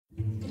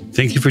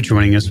Thank you for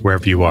joining us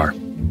wherever you are.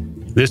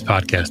 This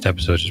podcast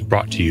episode is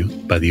brought to you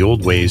by the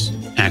Old Ways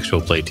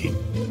Actual Play team.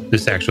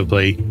 This actual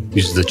play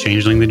uses the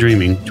Changeling the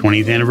Dreaming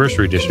 20th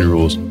Anniversary Edition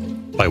rules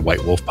by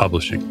White Wolf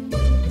Publishing.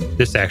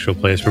 This actual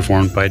play is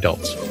performed by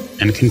adults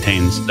and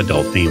contains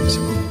adult themes.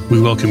 We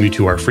welcome you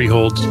to our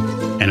freeholds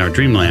and our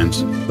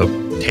dreamlands,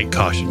 but take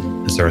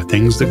caution, as there are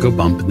things that go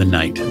bump in the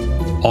night.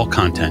 All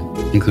content,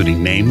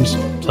 including names,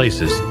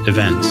 places,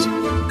 events,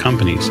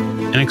 companies,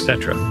 and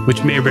etc.,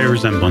 which may bear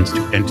resemblance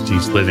to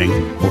entities living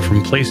or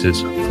from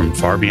places from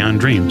far beyond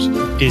dreams,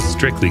 is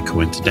strictly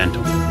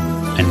coincidental.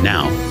 And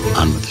now,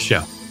 on with the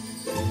show.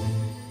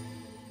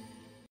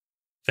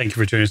 Thank you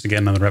for joining us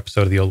again on another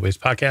episode of the Old Ways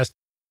Podcast.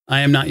 I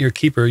am not your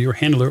keeper, your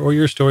handler, or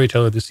your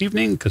storyteller this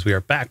evening, because we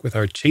are back with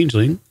our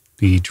Changeling,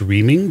 the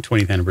Dreaming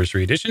 20th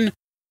Anniversary Edition,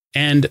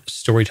 and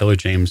storyteller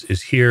James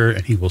is here,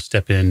 and he will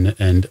step in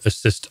and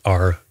assist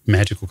our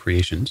magical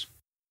creations.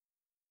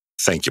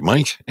 Thank you,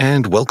 Mike,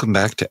 and welcome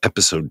back to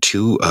episode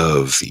 2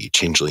 of the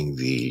Changeling,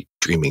 the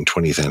Dreaming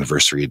 20th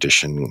Anniversary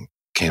Edition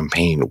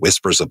campaign,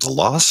 Whispers of the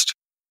Lost.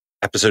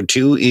 Episode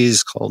 2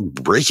 is called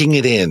Breaking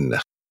It In.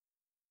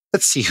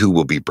 Let's see who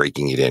will be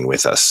breaking it in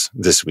with us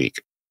this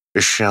week,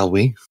 shall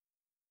we?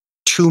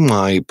 To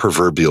my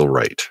proverbial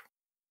right.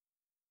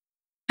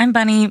 I'm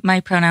Bunny. My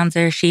pronouns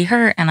are she,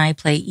 her, and I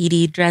play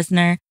Edie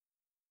Dresner.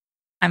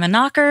 I'm a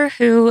knocker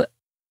who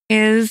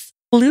is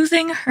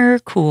losing her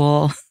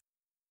cool.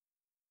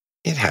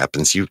 It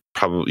happens.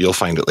 You'll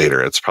find it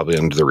later. It's probably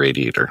under the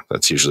radiator.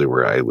 That's usually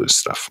where I lose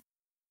stuff.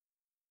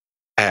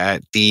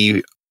 At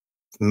the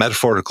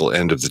metaphorical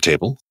end of the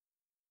table.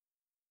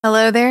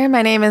 Hello there.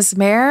 My name is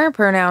Mare,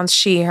 pronouns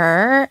she,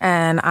 her,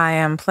 and I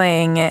am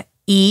playing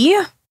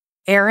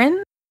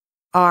Erin,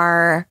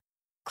 our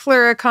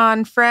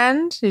Cluricon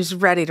friend who's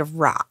ready to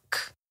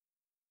rock.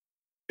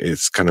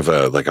 It's kind of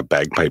like a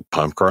bagpipe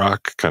punk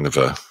rock, kind of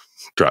a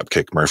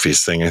Dropkick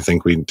Murphys thing. I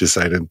think we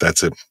decided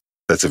that's a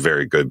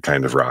very good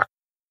kind of rock.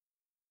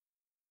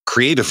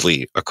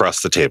 Creatively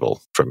across the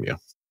table from you.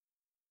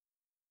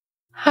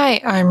 Hi,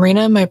 I'm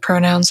Rena. My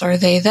pronouns are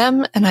they,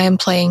 them, and I am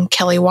playing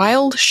Kelly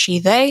Wild, she,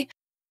 they,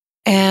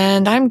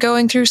 and I'm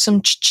going through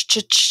some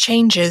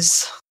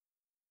changes.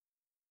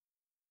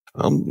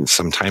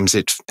 Sometimes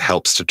it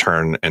helps to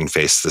turn and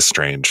face the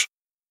strange.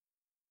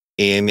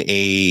 In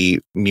a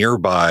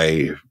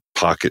nearby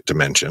pocket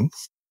dimension.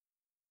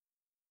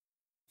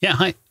 Yeah,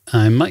 hi.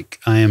 I'm Mike.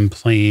 I am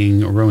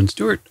playing Rowan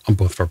Stewart.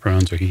 Both of our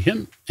pronouns are he,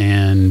 him.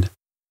 And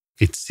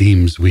it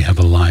seems we have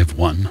a live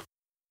one.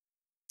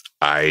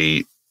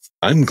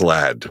 I'm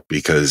glad,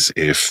 because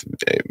if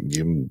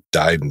you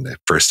died in the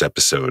first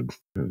episode,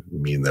 I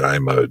mean that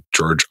I'm a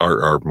George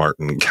R.R.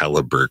 Martin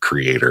caliber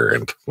creator.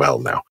 And, well,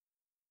 now.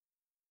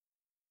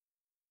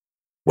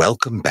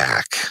 Welcome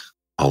back,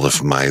 all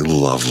of my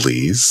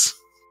lovelies,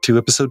 to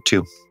episode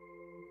 2.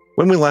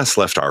 When we last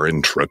left our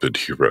intrepid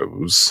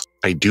heroes,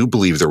 I do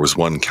believe there was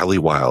one Kelly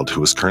Wild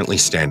who was currently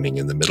standing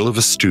in the middle of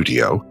a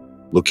studio,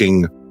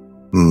 looking,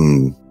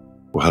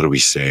 how do we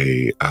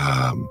say,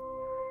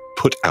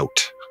 put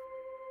out,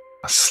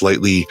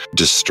 slightly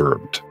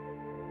disturbed,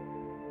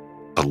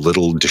 a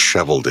little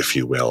disheveled, if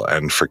you will.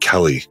 And for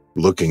Kelly,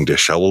 looking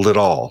disheveled at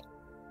all,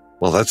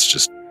 well, that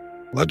just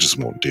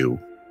won't do.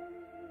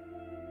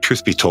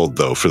 Truth be told,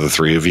 though, for the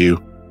three of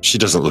you, she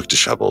doesn't look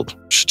disheveled.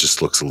 She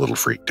just looks a little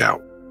freaked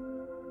out.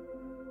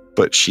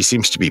 But she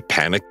seems to be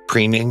panic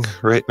preening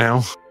right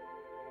now.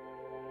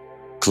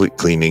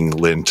 Cleaning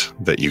lint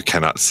that you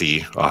cannot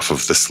see off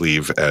of the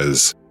sleeve,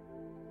 as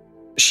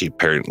she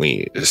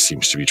apparently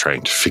seems to be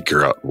trying to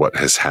figure out what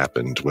has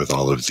happened with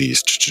all of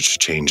these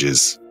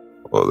changes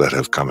that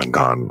have come and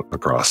gone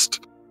across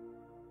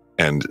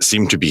and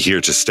seem to be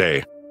here to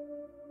stay.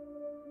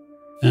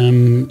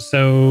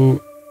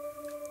 So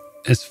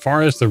as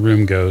far as the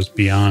room goes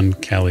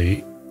beyond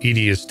Kelly,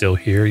 Edie is still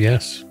here,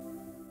 yes?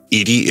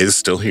 Edie is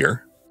still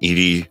here.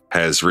 Edie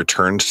has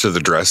returned to the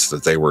dress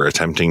that they were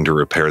attempting to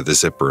repair the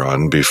zipper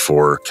on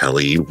before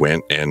Kelly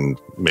went and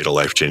made a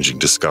life-changing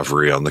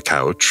discovery on the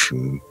couch,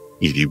 and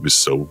Edie was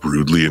so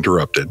rudely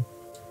interrupted.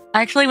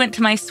 I actually went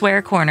to my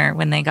swear corner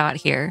when they got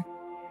here.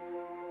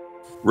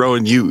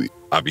 Rowan, you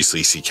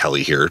obviously see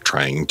Kelly here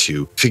trying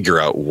to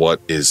figure out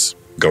what is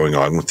going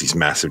on with these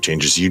massive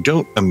changes. You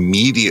don't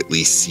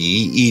immediately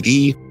see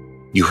Edie.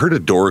 You heard a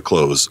door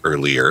close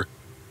earlier,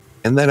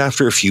 and then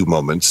after a few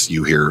moments,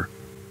 you hear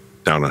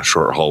down a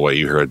short hallway,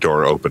 you hear a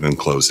door open and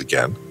close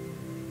again.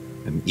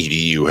 And Edie,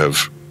 you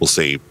have, we'll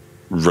say,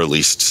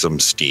 released some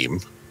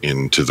steam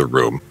into the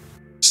room.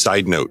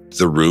 Side note,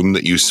 the room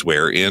that you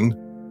swear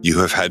in, you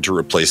have had to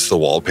replace the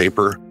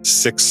wallpaper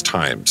 6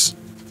 times.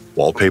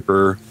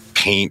 Wallpaper,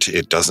 paint,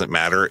 it doesn't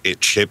matter.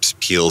 It chips,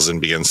 peels, and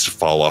begins to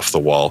fall off the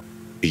wall.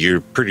 You're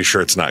pretty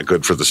sure it's not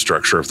good for the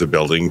structure of the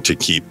building to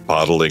keep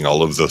bottling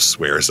all of those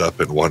swears up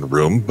in one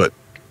room, but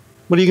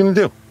what are you going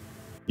to do?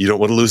 You don't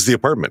want to lose the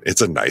apartment.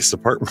 It's a nice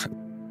apartment.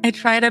 I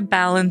try to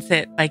balance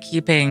it by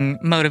keeping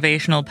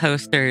motivational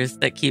posters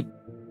that keep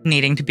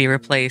needing to be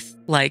replaced,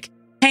 like,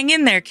 hang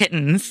in there,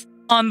 kittens,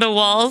 on the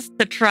walls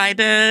to try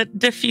to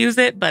diffuse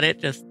it, but it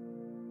just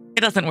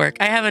It doesn't work.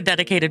 I have a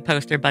dedicated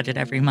poster budget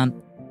every month.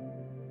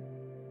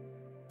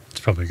 It's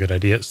probably a good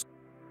idea.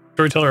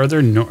 Storyteller, are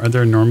there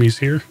normies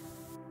here?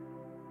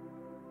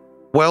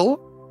 Well,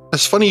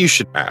 it's funny you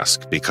should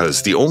ask,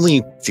 because the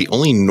only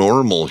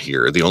normal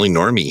here, the only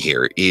normie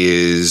here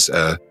is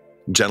a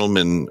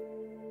gentleman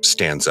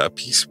stands up.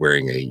 He's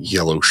wearing a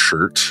yellow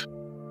shirt.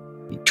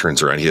 He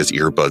turns around, he has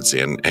earbuds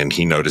in, and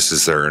he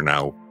notices there are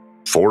now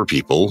 4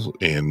 people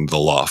in the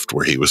loft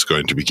where he was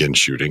going to begin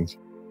shooting.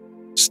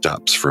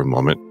 Stops for a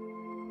moment.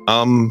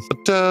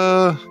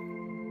 But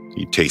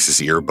he takes his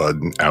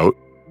earbud out.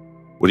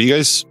 What are you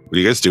guys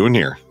doing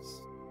here?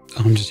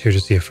 I'm just here to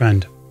see a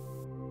friend.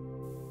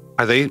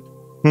 Are they?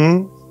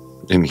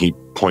 And he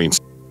points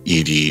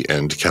Edie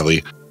and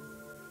Kelly.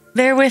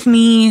 They're with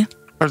me.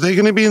 Are they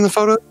going to be in the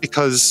photo?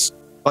 Because,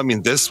 I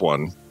mean, this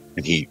one,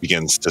 and he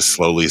begins to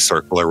slowly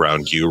circle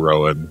around you,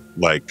 Rowan,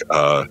 like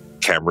a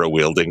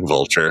camera-wielding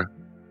vulture.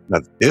 Now,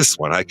 this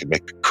one I can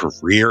make a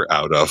career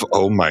out of.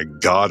 Oh my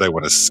God, I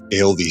want to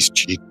scale these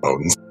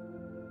cheekbones.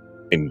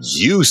 And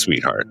you,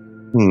 sweetheart,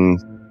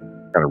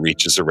 kind of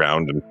reaches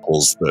around and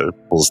pulls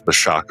the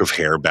shock of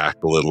hair back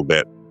a little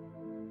bit.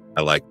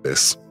 I like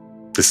this.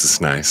 This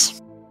is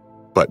nice.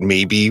 But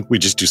maybe we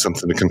just do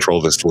something to control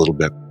this a little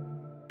bit.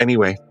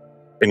 Anyway,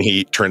 and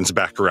he turns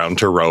back around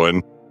to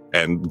Rowan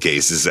and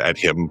gazes at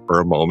him for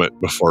a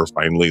moment before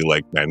finally,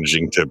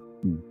 managing to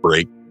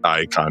break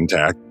eye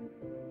contact.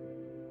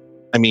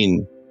 I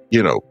mean,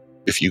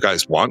 if you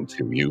guys want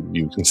to,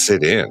 you can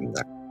sit in.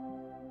 That's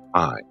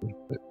fine.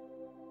 But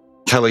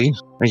Kelly,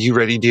 are you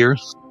ready, dear?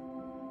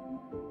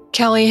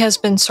 Kelly has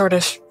been sort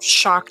of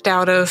shocked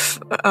out of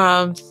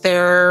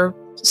their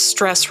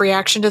stress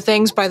reaction to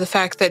things by the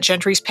fact that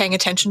Gentry's paying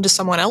attention to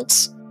someone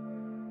else.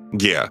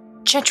 Yeah.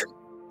 Gentry.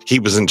 He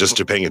wasn't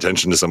just paying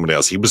attention to somebody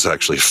else. He was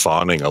actually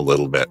fawning a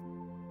little bit.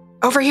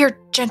 Over here,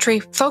 Gentry.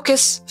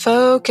 Focus.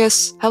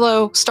 Focus.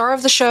 Hello, star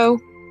of the show.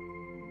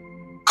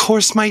 Of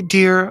course, my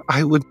dear,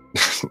 I would...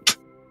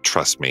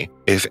 Trust me.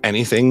 If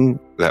anything,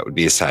 that would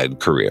be a side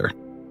career.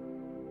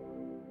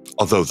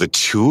 Although the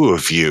two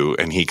of you,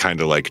 and he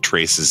kind of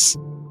traces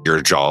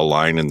your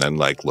jawline and then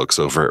looks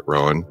over at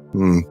Rowan.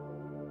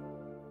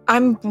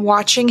 I'm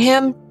watching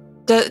him.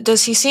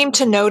 Does he seem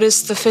to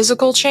notice the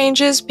physical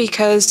changes?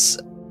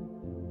 Because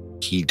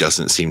he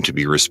doesn't seem to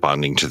be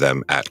responding to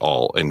them at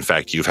all. In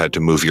fact, you've had to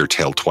move your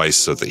tail twice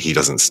so that he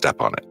doesn't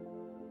step on it.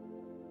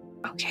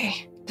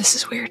 Okay, this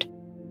is weird.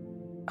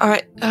 All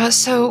right,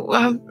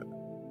 so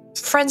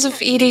friends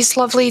of Edie's,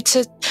 lovely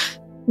to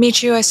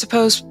meet you, I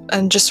suppose,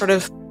 and just sort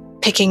of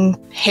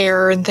picking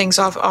hair and things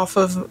off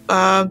of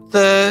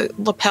the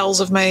lapels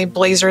of my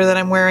blazer that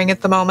I'm wearing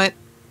at the moment,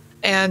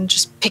 and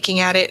just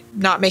picking at it,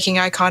 not making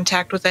eye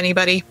contact with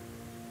anybody.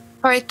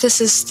 All right, this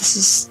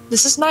is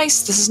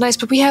nice. This is nice,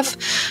 but we have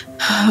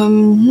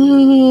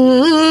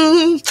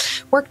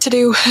work to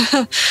do.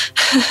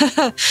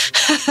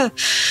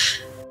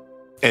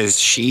 As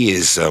she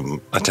is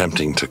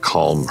attempting to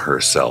calm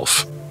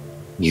herself,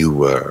 you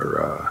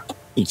were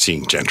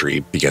seeing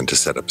Gentry begin to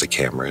set up the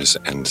cameras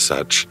and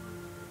such.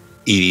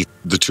 Edie,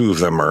 the two of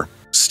them are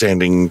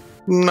standing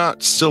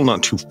still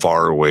not too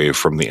far away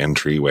from the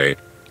entryway.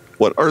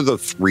 What are the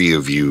three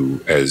of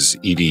you, as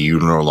Edie, you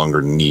no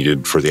longer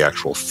needed for the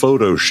actual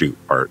photo shoot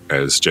part,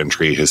 as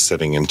Gentry is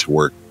setting into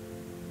work?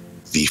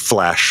 The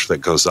flash that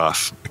goes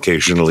off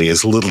occasionally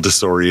is a little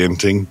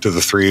disorienting to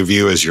the three of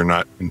you, as you're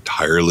not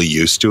entirely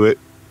used to it.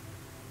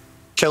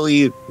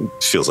 Kelly, it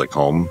feels like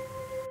home.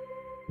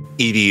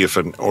 Edie, if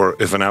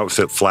an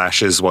outfit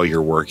flashes while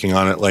you're working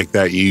on it like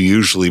that, you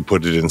usually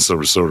put it in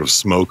some sort of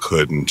smoke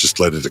hood and just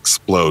let it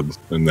explode,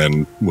 and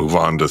then move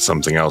on to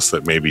something else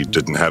that maybe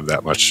didn't have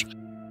that much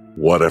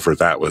whatever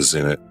that was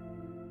in it.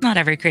 Not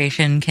every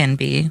creation can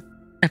be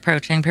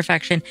approaching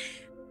perfection.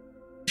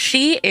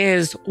 She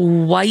is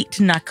white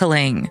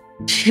knuckling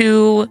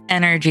 2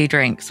 energy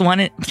drinks, one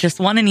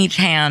in each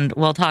hand,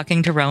 while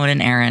talking to Rowan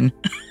and Erin.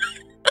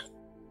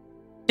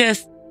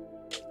 Just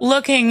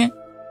looking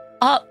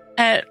up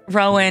at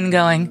Rowan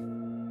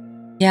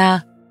going,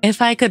 yeah,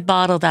 if I could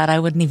bottle that, I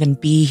wouldn't even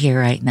be here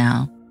right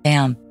now.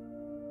 Damn.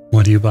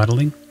 What are you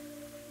bottling?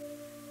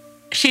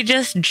 She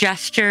just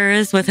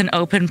gestures with an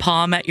open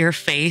palm at your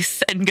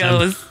face and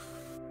goes,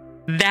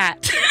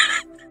 that.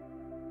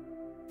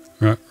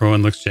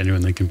 Rowan looks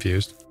genuinely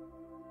confused.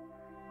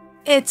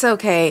 It's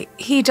okay.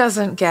 He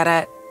doesn't get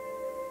it.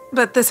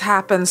 But this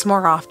happens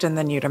more often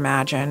than you'd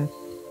imagine.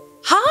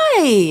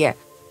 Hi!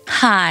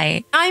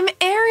 Hi. I'm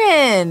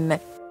Erin.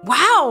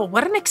 Wow,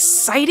 what an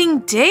exciting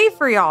day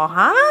for y'all,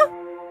 huh?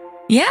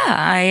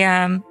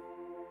 Yeah,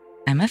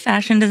 I'm a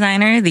fashion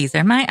designer. These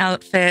are my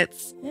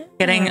outfits. Yeah.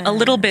 Getting a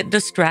little bit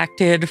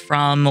distracted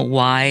from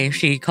why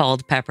she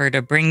called Pepper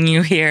to bring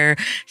you here.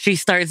 She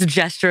starts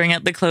gesturing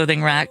at the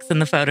clothing racks in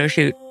the photo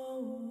shoot.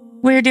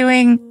 We're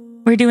doing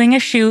a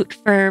shoot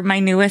for my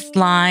newest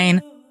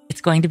line.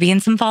 It's going to be in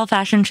some fall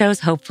fashion shows,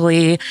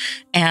 hopefully.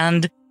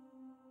 And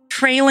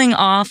trailing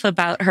off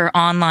about her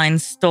online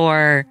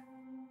store,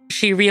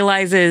 she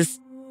realizes,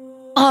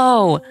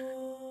 oh,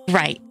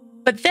 right.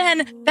 But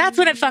then that's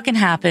when it fucking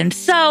happened.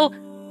 So,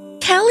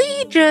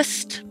 Kelly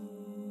just,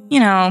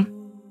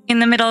 in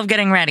the middle of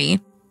getting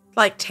ready.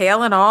 Like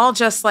tail and all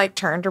just like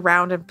turned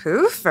around and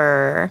poof,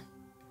 or?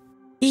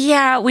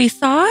 Yeah, we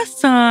saw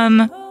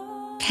some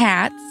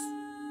cats.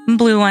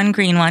 Blue one,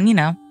 green one,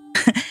 the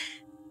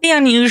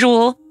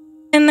unusual.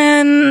 And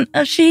then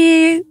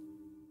she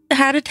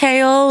had a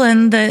tail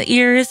and the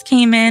ears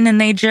came in and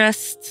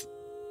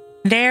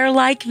they're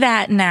like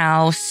that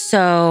now.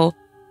 So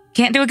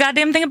can't do a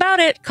goddamn thing about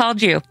it.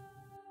 Called you.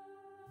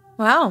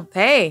 Well,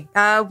 hey,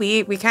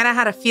 we kind of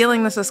had a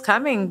feeling this was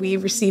coming. We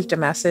received a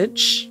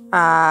message.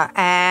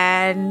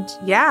 And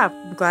yeah,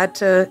 I'm glad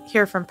to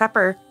hear from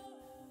Pepper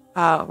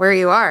where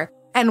you are.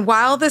 And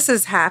while this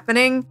is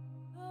happening,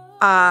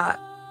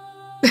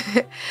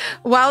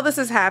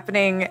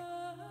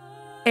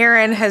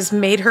 Erin has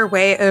made her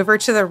way over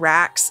to the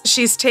racks.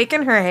 She's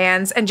taken her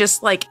hands and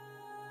just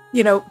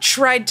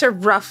tried to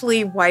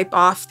roughly wipe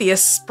off the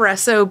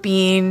espresso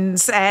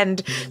beans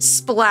and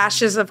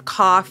splashes of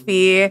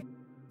coffee,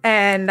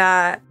 and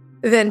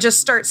then just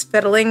starts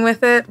fiddling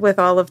with it with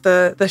all of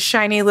the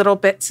shiny little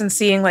bits and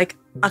seeing like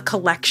a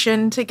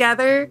collection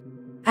together.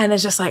 And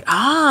it's just like,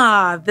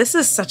 this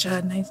is such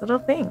a nice little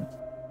thing.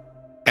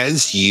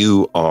 As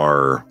you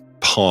are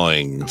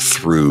pawing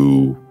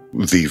through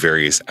the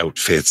various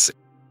outfits,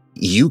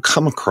 you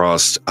come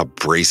across a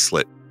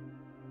bracelet.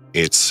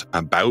 It's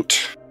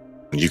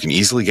you can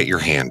easily get your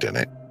hand in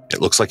it. It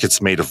looks like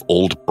it's made of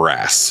old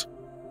brass.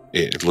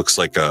 It looks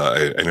like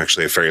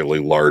actually a fairly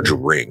large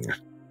ring.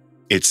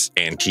 It's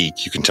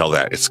antique. You can tell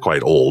that it's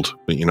quite old,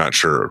 but you're not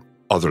sure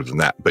other than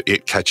that. But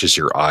it catches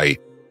your eye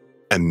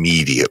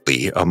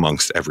immediately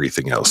amongst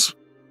everything else.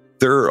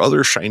 There are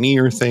other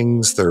shinier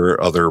things. There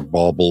are other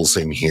baubles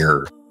in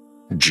here,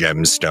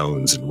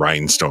 gemstones and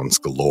rhinestones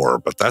galore.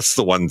 But that's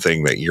the one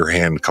thing that your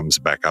hand comes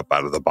back up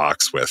out of the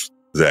box with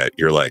that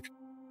you're like,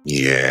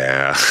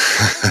 yeah,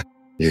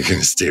 you're going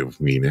to stay with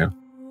me now.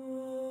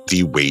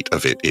 The weight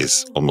of it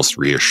is almost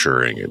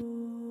reassuring.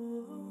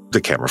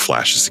 The camera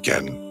flashes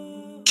again.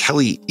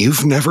 Kelly,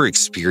 you've never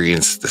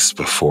experienced this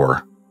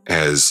before,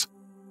 as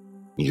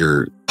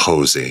you're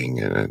posing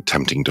and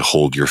attempting to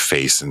hold your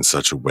face in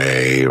such a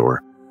way,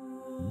 or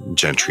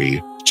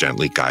Gentry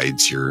gently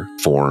guides your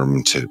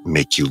form to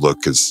make you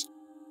look as,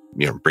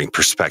 bring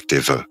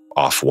perspective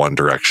off one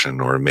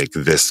direction, or make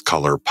this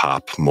color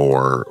pop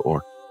more.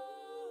 Or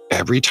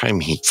every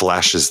time he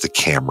flashes the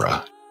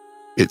camera,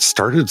 it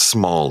started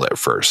small at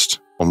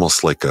first,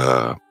 almost like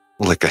a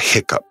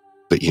hiccup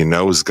that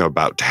is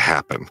about to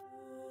happen.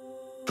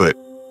 But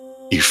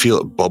you feel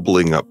it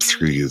bubbling up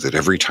through you that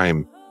every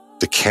time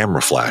the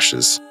camera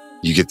flashes,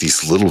 you get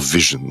these little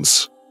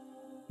visions,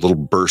 little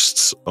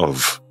bursts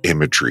of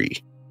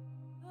imagery.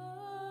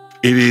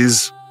 It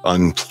is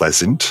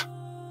unpleasant,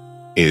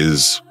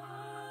 is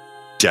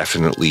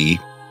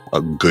definitely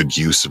a good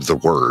use of the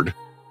word.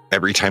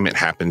 Every time it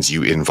happens,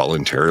 you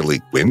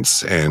involuntarily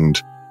wince and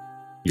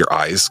your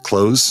eyes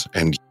close.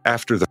 And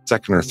after the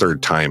second or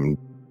third time,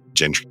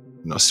 Gentry,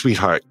 no,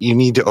 sweetheart, you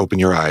need to open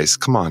your eyes.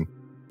 Come on.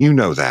 You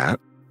know that.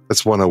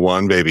 That's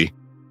 101, baby.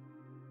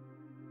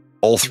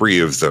 All three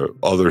of the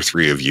other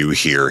three of you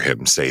hear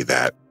him say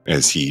that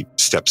as he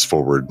steps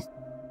forward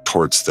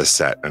towards the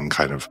set and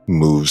kind of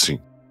moves.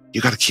 You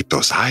got to keep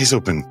those eyes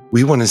open.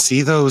 We want to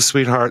see those,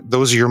 sweetheart.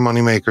 Those are your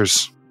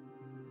moneymakers.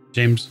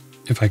 James,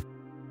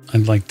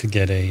 I'd like to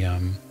get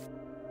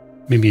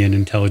maybe an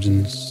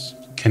intelligence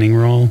kenning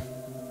roll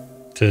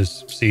to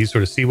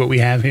see what we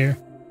have here.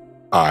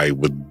 I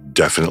would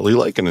definitely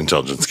like an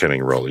intelligence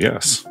kenning roll,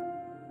 yes.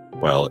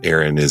 Well,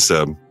 Erin is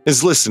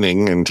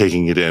listening and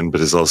taking it in,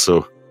 but is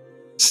also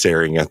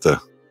staring at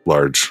the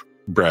large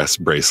brass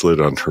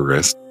bracelet on her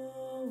wrist.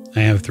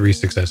 I have 3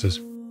 successes.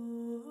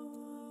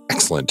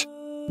 Excellent.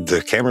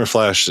 The camera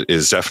flash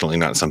is definitely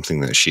not something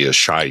that she is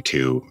shy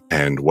to,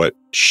 and what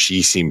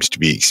she seems to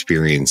be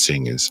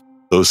experiencing is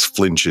those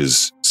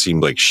flinches seem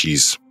like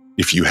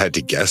if you had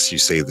to guess, you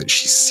say that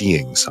she's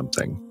seeing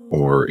something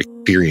or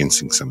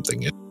experiencing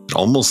something. It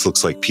almost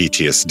looks like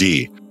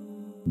PTSD,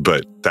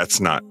 but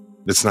it's not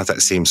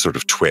that same sort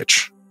of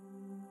twitch.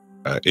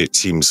 It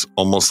seems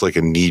almost like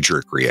a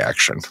knee-jerk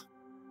reaction.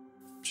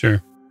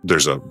 Sure.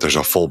 There's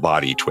a full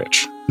body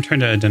twitch. I'm trying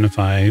to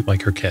identify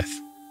like her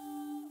kith.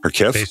 Her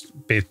kith?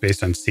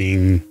 Based on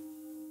seeing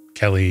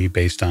Kelly,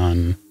 based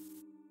on...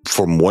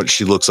 From what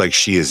she looks like,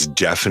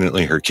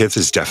 her kith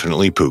is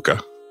definitely Puka.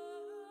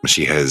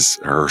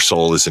 Her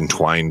soul is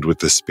entwined with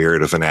the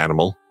spirit of an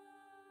animal,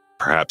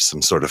 perhaps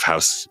some sort of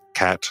house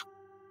cat,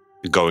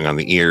 going on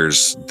the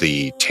ears,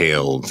 the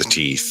tail, the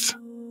teeth.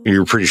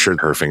 You're pretty sure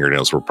her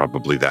fingernails were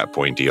probably that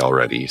pointy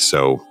already,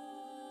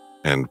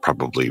 and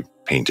probably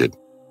painted.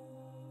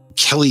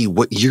 Kelly,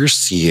 what you're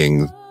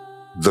seeing,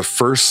 the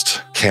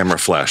first camera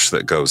flash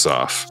that goes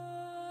off,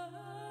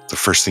 the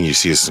first thing you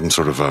see is some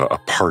sort of a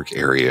park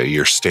area.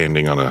 You're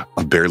standing on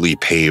a barely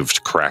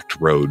paved, cracked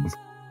road,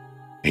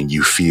 and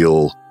you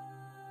feel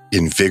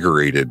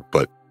invigorated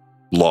but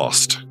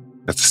lost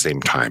at the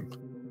same time.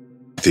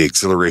 The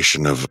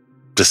exhilaration of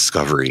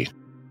discovery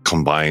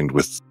combined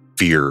with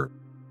fear.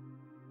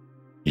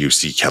 You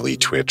see Kelly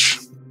twitch.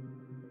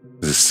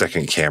 The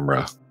second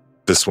camera,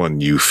 this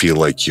one you feel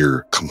like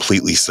you're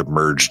completely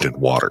submerged in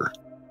water.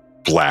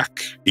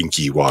 Black,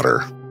 inky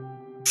water,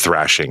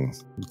 thrashing,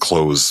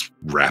 clothes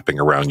wrapping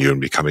around you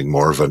and becoming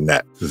more of a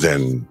net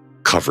than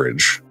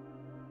coverage.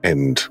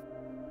 And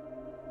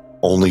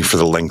only for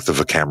the length of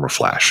a camera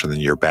flash, and then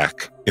you're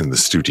back in the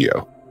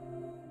studio.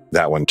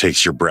 That one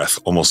takes your breath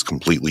almost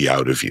completely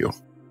out of you.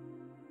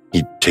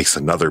 He takes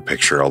another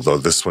picture, although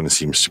this one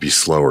seems to be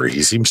slower.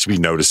 He seems to be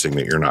noticing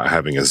that you're not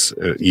having as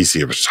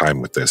easy of a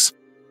time with this.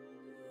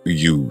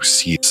 You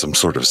see some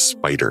sort of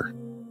spider.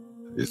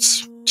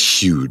 It's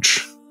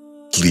huge,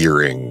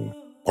 leering.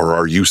 Or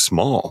are you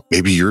small?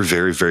 Maybe you're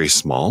very, very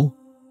small,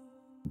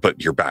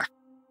 but you're back.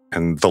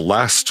 And the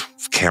last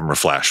camera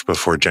flash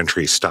before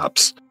Gentry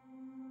stops,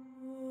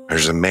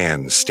 there's a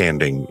man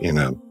standing in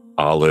an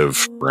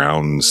olive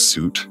brown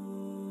suit,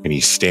 and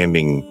he's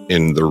standing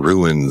in the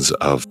ruins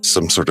of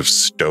some sort of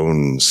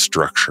stone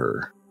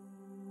structure.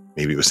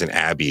 Maybe it was an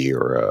abbey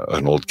or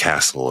an old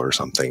castle or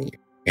something.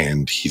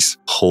 And he's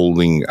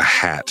holding a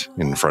hat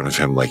in front of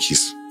him like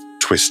he's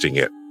twisting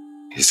it.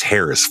 His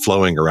hair is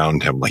flowing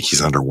around him like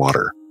he's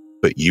underwater,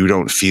 but you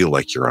don't feel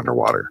like you're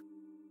underwater.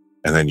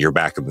 And then you're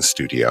back in the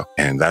studio,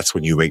 and that's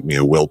when you make me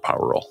a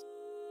willpower roll.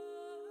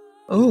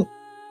 Oh.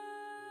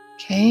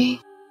 Okay.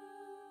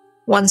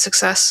 1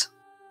 success.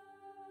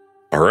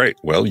 All right.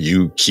 Well,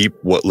 you keep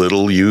what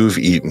little you've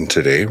eaten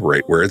today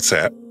right where it's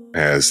at,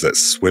 as that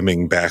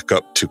swimming back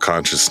up to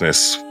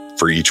consciousness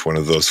for each one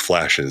of those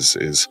flashes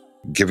is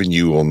giving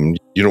you,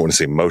 you don't want to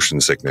say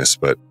motion sickness,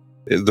 but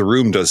the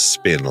room does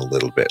spin a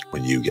little bit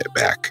when you get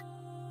back.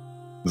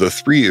 The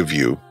three of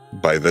you,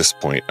 by this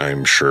point,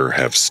 I'm sure,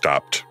 have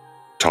stopped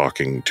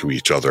talking to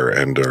each other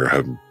and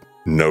are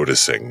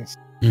noticing.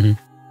 Mm-hmm.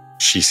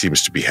 She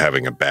seems to be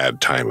having a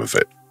bad time of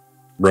it.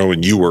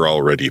 Rowan, you were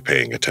already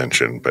paying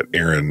attention, but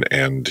Erin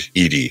and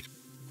Edie,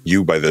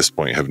 you by this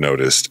point have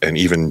noticed, and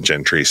even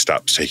Gentry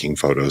stops taking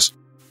photos.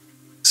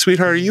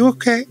 Sweetheart, are you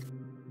okay?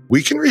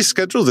 We can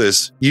reschedule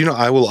this. You know,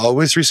 I will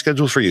always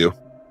reschedule for you.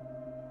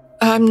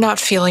 I'm not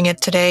feeling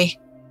it today.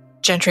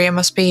 Gentry, I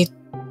must be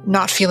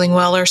not feeling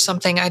well or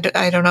something. I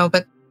don't know,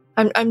 but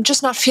I'm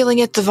just not feeling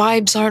it. The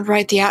vibes aren't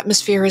right. The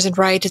atmosphere isn't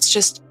right. It's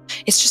just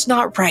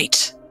not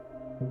right.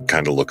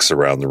 Kind of looks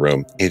around the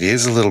room. It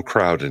is a little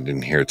crowded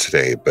in here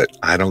today, but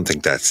I don't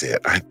think that's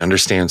it. I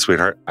understand,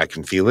 sweetheart. I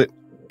can feel it.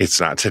 It's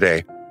not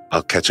today.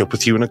 I'll catch up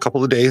with you in a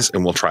couple of days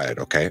and we'll try it,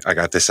 okay? I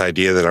got this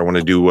idea that I want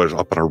to do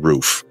up on a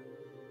roof.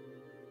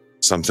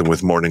 Something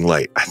with morning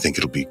light. I think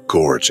it'll be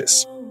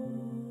gorgeous.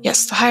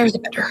 Yes, the higher the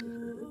better.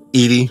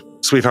 Edie,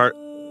 sweetheart,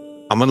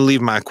 I'm going to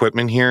leave my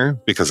equipment here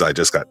because I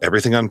just got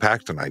everything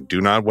unpacked and I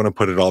do not want to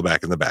put it all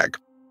back in the bag.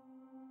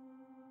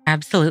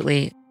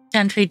 Absolutely.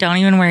 Gentry, don't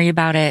even worry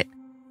about it.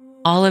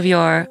 All of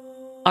your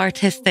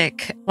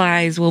artistic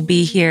supplies will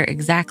be here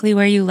exactly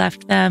where you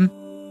left them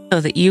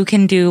so that you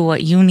can do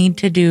what you need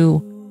to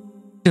do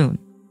soon.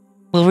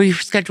 We'll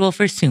reschedule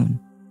for soon.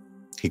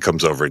 He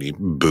comes over and he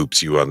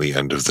boops you on the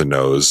end of the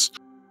nose.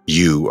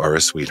 You are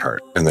a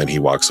sweetheart. And then he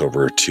walks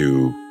over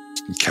to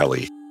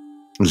Kelly.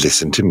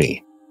 Listen to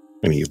me.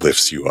 And he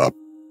lifts you up.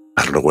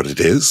 I don't know what it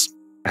is,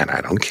 and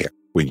I don't care.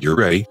 When you're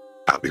ready,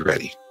 I'll be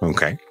ready,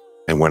 okay?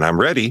 And when I'm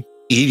ready,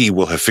 Edie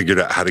will have figured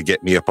out how to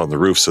get me up on the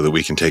roof so that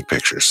we can take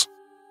pictures.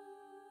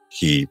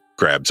 He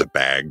grabs a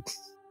bag.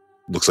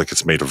 Looks like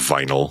it's made of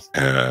vinyl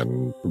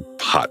and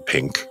hot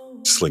pink.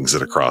 Slings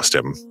it across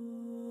him.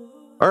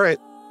 All right.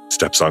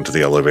 Steps onto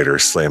the elevator,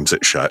 slams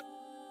it shut,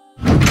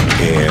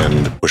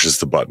 and pushes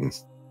the button.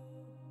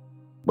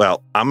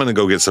 Well, I'm going to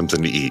go get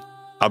something to eat.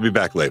 I'll be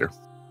back later.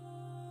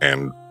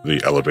 And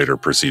the elevator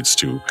proceeds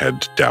to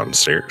head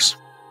downstairs.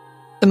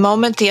 The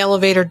moment the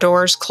elevator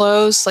doors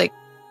close, like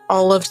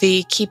all of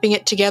the keeping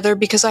it together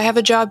because I have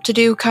a job to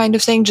do kind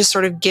of thing just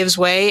sort of gives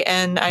way,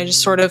 and I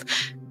just sort of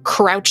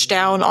crouch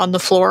down on the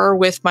floor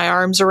with my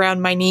arms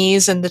around my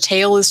knees, and the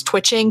tail is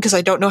twitching because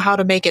I don't know how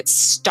to make it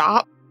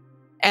stop.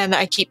 And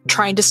I keep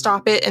trying to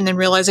stop it and then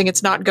realizing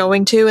it's not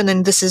going to. And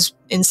then this is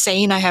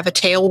insane. I have a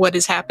tail. What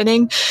is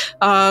happening?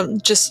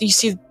 Just, you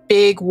see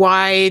big,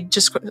 wide,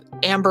 just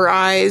amber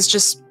eyes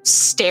just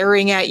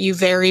staring at you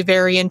very,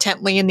 very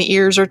intently. And the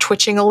ears are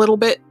twitching a little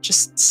bit,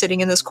 just sitting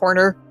in this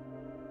corner.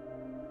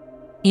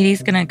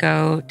 Edie's going to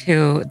go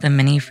to the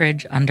mini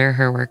fridge under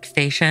her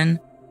workstation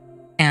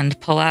and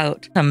pull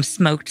out some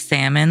smoked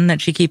salmon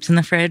that she keeps in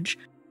the fridge.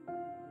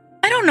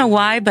 I don't know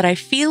why, but I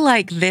feel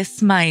like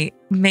this might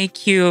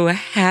make you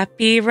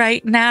happy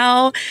right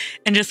now,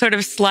 and just sort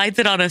of slides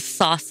it on a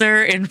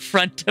saucer in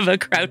front of a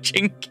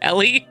crouching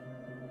Kelly.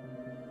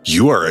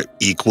 You are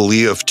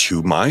equally of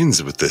two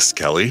minds with this,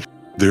 Kelly.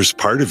 There's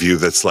part of you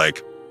that's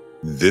like,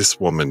 this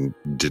woman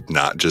did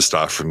not just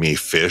offer me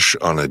fish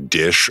on a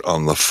dish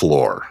on the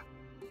floor.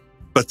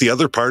 But the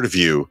other part of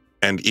you,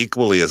 and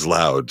equally as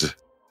loud,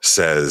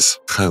 says,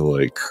 I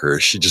like her.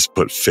 She just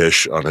put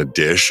fish on a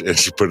dish and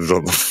she put it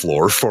on the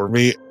floor for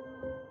me.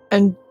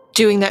 I'm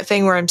doing that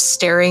thing where I'm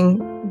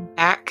staring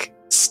back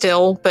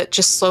still, but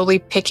just slowly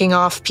picking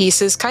off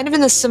pieces, kind of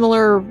in a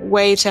similar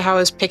way to how I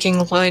was picking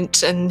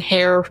lint and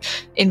hair,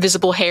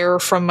 invisible hair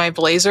from my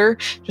blazer,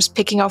 just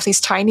picking off these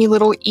tiny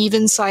little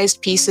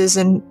even-sized pieces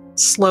and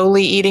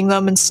slowly eating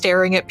them and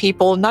staring at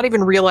people, not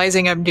even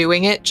realizing I'm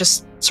doing it,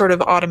 just sort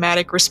of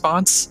automatic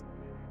response.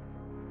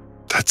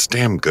 That's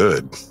damn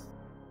good.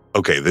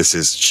 Okay,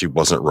 she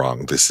wasn't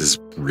wrong. This is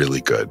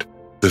really good.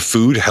 The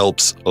food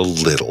helps a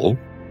little.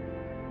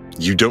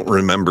 You don't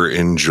remember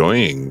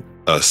enjoying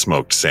a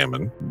smoked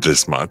salmon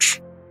this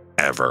much,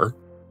 ever,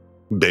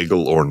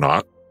 bagel or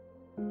not.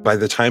 By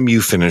the time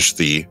you finish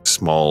the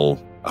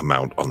small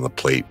amount on the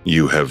plate,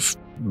 you have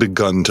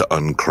begun to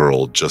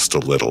uncurl just a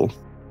little.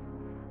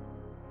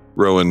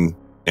 Rowan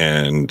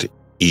and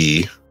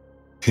E,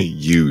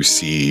 you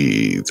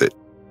see that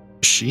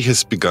she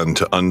has begun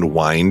to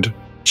unwind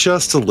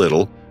just a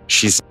little.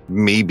 She's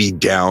maybe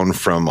down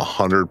from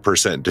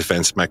 100%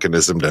 defense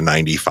mechanism to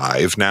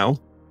 95 now.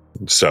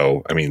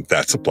 So, I mean,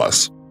 that's a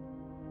plus.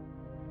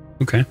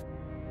 Okay.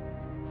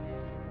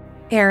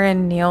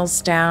 Erin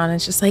kneels down and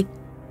is just like,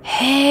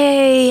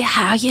 "Hey,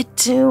 how you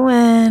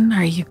doing?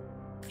 Are you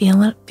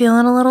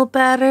feeling a little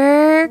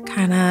better?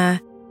 Kind of,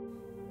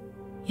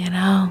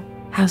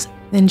 how's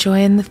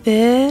enjoying the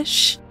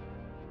fish?"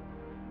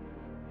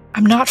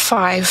 I'm not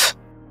 5.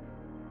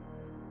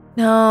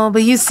 No,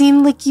 but you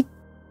seem like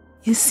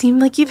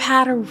you've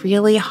had a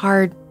really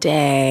hard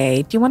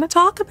day. Do you want to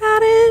talk about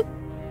it?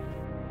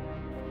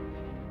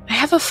 I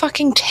have a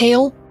fucking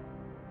tail.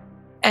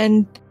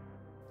 And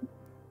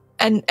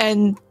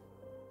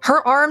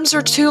her arms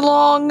are too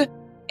long,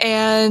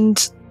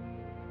 and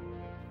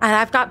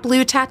I've got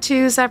blue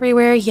tattoos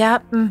everywhere.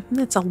 Yep,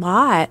 it's a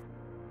lot.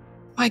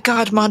 My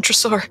God,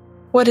 Montresor,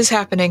 what is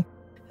happening?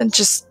 And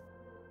just,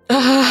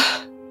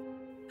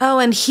 Oh,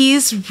 and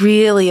he's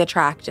really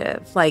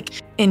attractive, like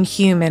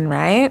inhuman,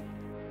 right?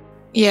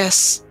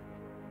 Yes.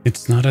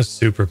 It's not a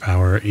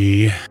superpower,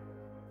 E.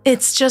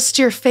 It's just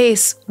your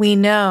face. We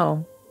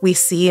know. We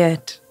see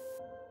it.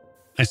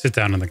 I sit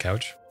down on the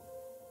couch.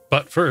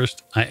 But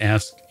first, I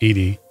ask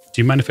Edie,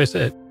 do you mind if I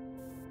sit?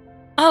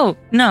 Oh,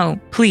 no,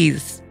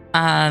 please.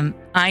 I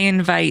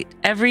invite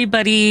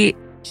everybody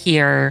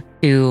here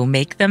to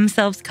make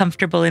themselves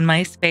comfortable in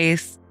my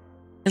space,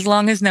 as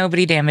long as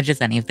nobody damages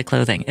any of the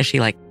clothing. As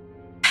she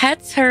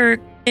pets her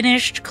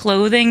finished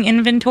clothing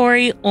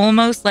inventory,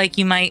 almost like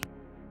you might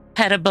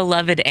pet a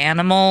beloved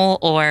animal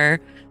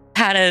or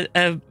pat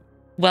a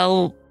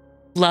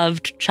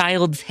well-loved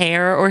child's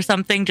hair or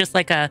something, just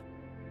like a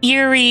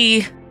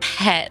eerie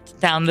pet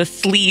down the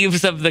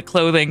sleeves of the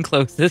clothing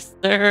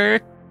closest to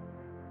her.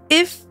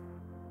 If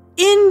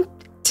in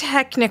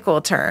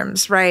technical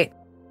terms, right,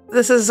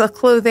 this is a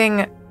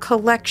clothing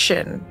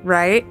collection,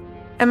 right?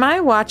 Am I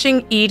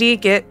watching Edie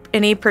get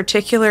any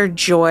particular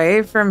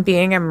joy from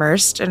being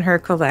immersed in her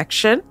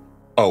collection?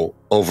 Oh,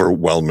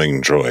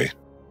 overwhelming joy.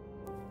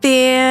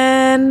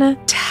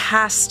 Fantastic.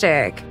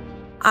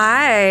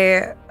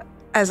 I,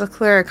 as a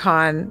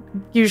clericon,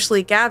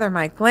 usually gather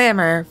my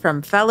glamour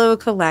from fellow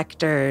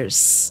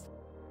collectors.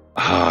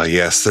 Ah,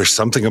 yes, there's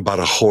something about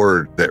a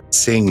hoard that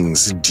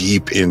sings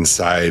deep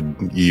inside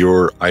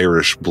your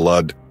Irish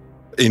blood.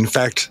 In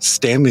fact,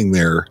 standing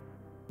there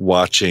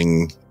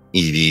watching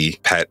Edie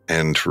pet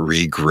and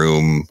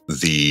regroom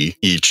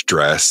each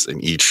dress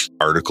and each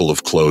article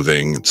of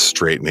clothing,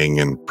 straightening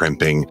and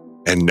primping,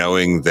 and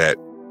knowing that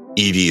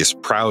Edie is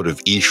proud of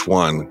each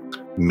one,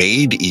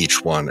 made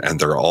each one, and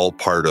they're all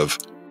part of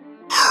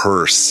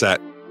her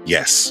set.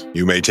 Yes,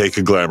 you may take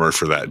a glamour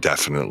for that,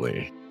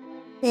 definitely.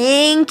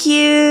 Thank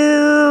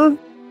you.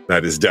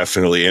 That is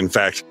definitely, in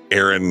fact,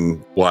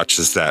 Erin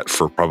watches that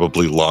for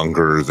probably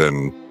longer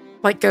than...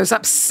 Goes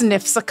up,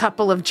 sniffs a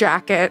couple of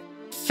jacket,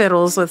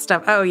 fiddles with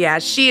stuff. Oh yeah,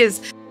 she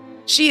is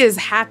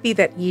happy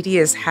that Edie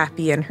is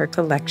happy in her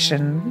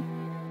collection.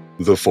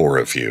 The four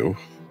of you.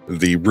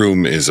 The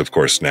room is, of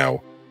course,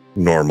 now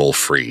normal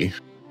free.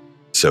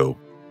 So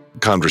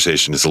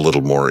conversation is a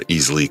little more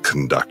easily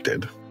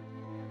conducted.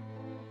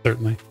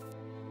 Certainly.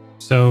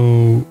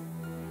 So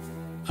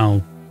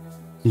I'll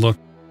look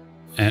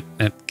at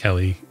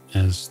Kelly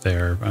as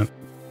they're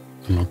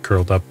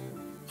curled up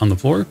on the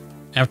floor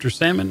after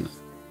salmon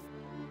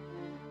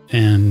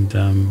and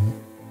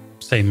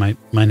say, my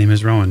name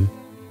is Rowan.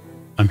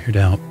 I'm here to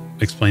help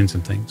explain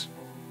some things.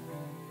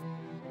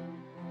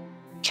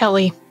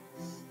 Kelly.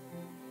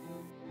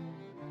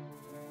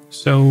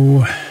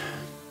 So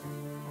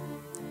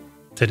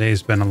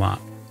today's been a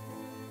lot.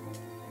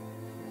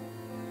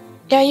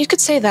 Yeah, you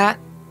could say that.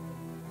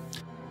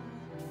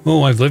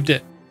 Oh, I've lived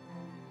it.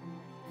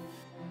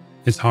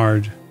 It's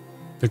hard.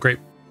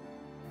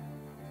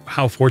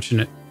 How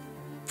fortunate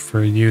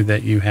for you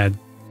that you had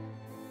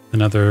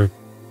another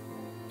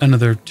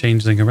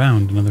changeling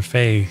around, another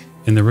fae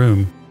in the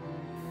room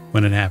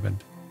when it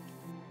happened.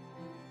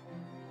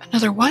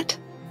 Another what?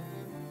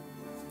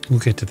 We'll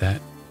get to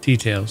that.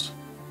 Details.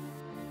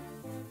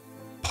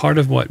 Part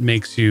of what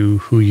makes you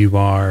who you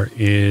are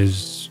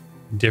is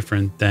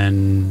different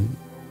than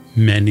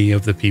many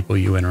of the people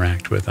you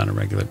interact with on a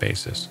regular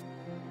basis.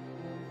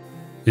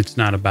 It's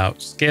not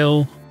about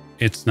skill.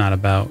 It's not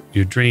about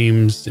your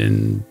dreams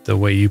in the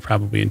way you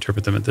probably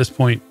interpret them at this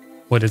point.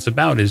 What it's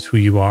about is who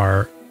you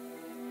are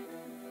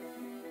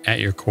at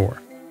your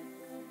core.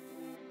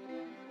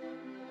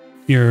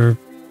 You're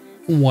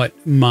what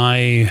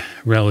my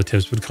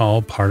relatives would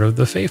call part of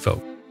the Fae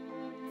folk.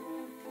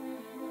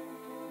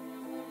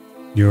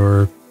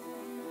 You're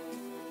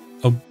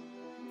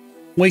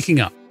waking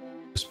up,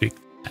 to speak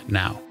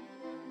now.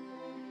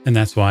 And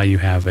that's why you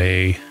have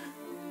a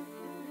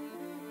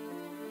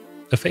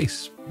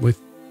face with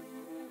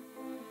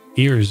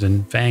ears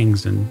and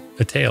fangs and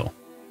a tail.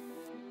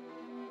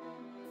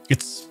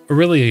 It's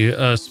really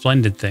a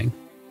splendid thing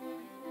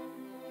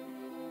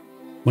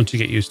once you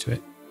get used to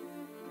it.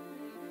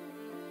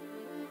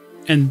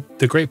 And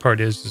the great part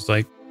is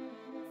like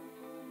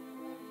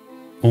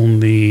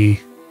only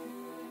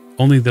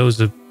those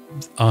of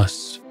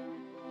us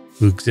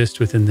who exist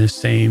within this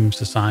same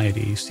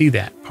society see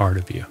that part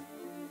of you.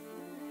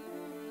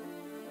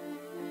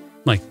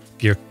 Like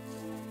your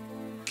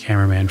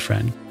cameraman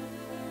friend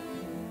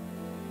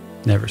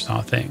never saw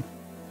a thing.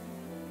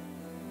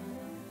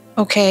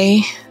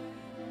 Okay.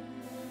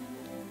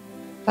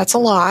 That's a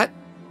lot.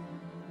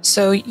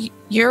 So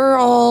you're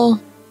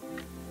all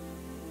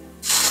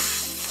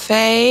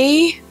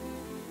Fae?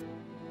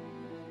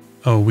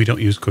 Oh, we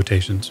don't use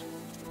quotations.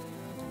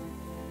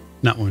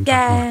 Not when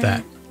talking about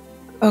that.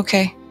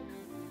 Okay.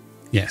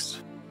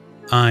 Yes.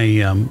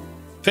 I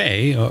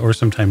Fae, or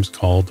sometimes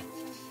called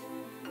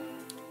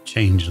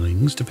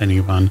changelings, depending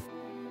upon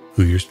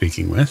who you're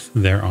speaking with.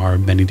 There are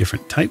many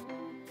different types,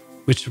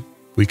 which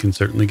we can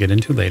certainly get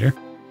into later.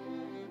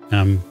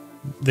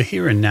 The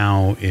here and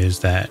now is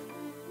that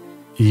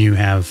you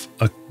have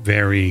a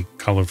very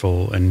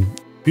colorful and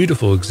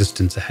beautiful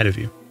existence ahead of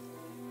you.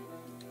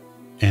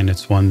 And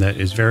it's one that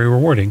is very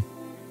rewarding.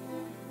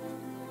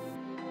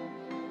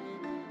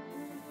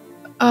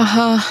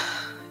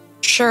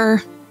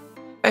 Sure.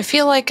 I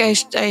feel like I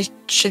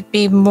should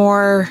be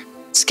more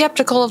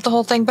skeptical of the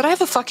whole thing, but I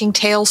have a fucking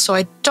tail, so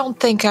I don't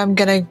think I'm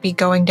gonna be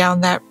going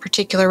down that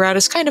particular route.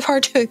 It's kind of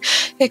hard to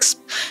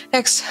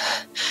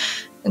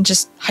and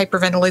just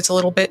hyperventilates a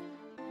little bit.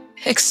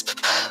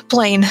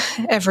 Explain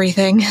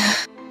everything.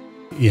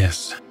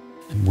 Yes.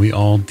 We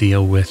all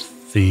deal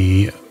with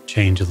the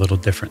change a little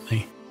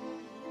differently.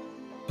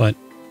 But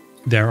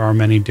there are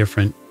many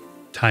different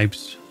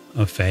types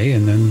of Fae,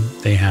 and then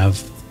they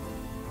have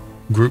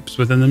groups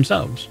within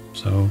themselves.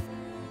 So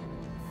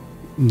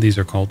these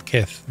are called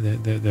kith.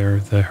 They're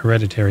the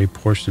hereditary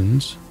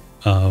portions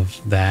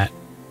of that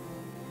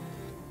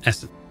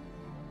essence.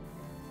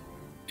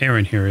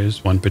 Erin here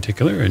is one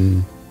particular,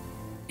 and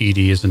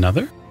Edie is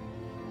another.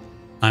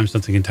 I'm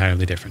something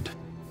entirely different.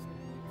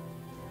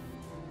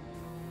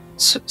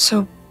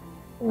 So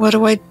what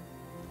do I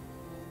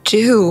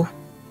do?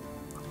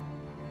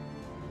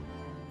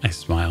 I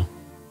smile.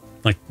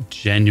 Like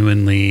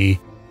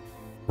genuinely,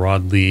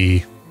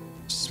 broadly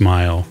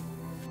smile.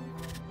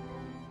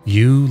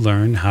 You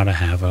learn how to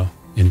have an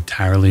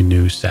entirely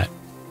new style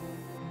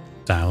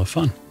of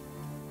fun.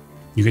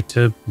 You get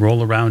to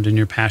roll around in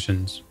your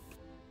passions.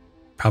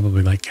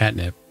 Probably like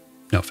catnip.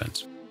 No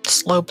offense.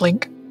 Slow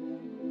blink.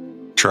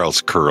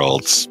 Charles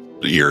Curl's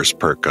ears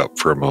perk up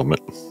for a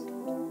moment.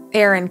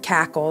 Erin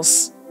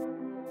cackles.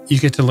 You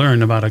get to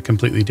learn about a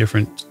completely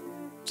different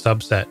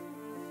subset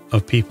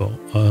of people,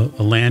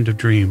 a land of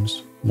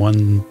dreams,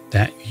 one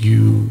that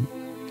you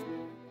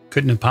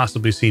couldn't have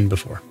possibly seen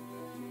before,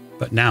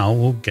 but now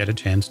we'll get a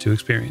chance to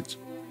experience.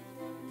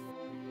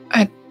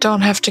 I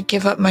don't have to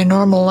give up my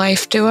normal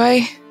life, do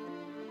I?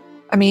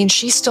 I mean,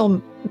 she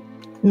still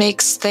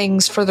makes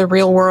things for the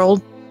real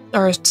world.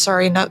 Or,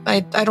 sorry,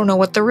 I don't know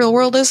what the real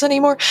world is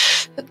anymore.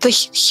 The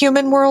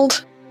human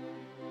world.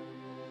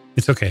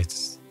 It's okay.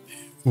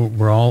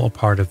 We're all a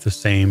part of the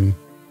same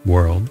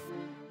world.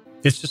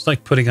 It's just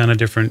like putting on a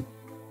different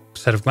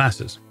set of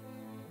glasses.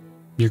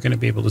 You're going to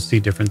be able to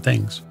see different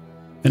things.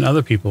 And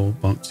other people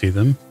won't see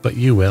them, but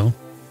you will.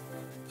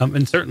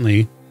 And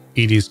certainly,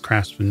 Edie's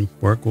craftsman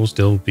work will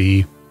still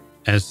be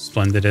as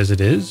splendid as it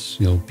is.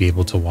 You'll be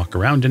able to walk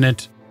around in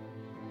it.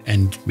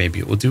 And maybe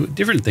it will do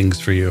different things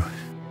for you.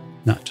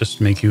 Not just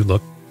make you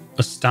look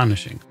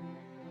astonishing.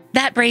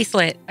 That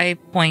bracelet, I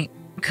point,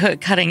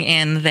 cutting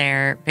in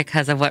there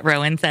because of what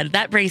Rowan said.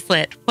 That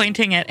bracelet,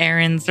 pointing at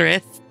Erin's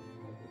wrist.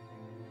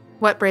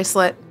 What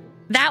bracelet?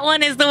 That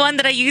one is the one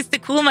that I use to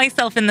cool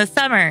myself in the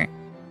summer.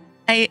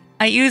 I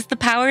use the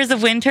powers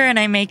of winter and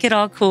I make it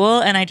all cool,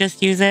 and I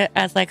just use it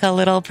as like a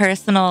little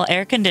personal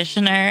air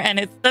conditioner, and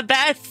it's the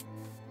best.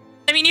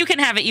 I mean, you can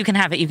have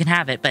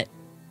it, but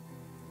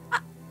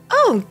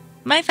Oh,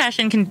 my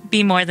fashion can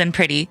be more than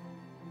pretty.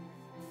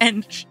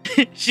 And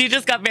she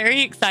just got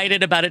very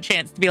excited about a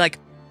chance to be like,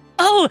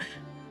 oh,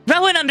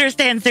 Rowan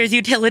understands there's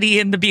utility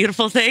in the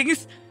beautiful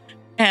things,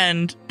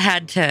 and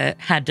had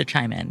to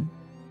chime in.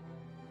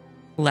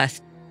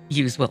 Less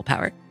use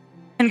willpower.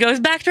 And goes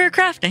back to her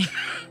crafting.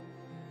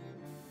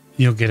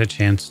 You'll get a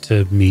chance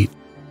to meet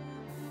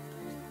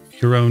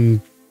your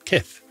own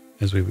kith,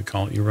 as we would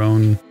call it, your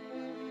own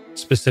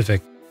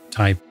specific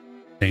type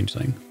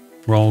changeling.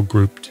 We're all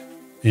grouped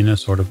in a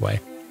sort of way.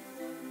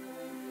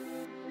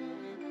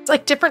 It's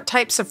like different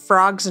types of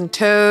frogs and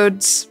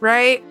toads,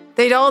 right?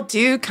 They all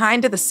do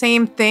kind of the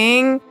same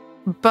thing,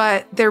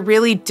 but they're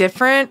really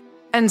different.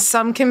 And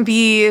some can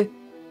be,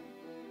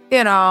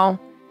 you know,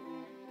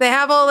 they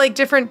have all like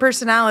different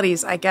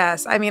personalities, I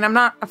guess. I mean, I'm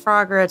not a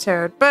frog or a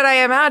toad, but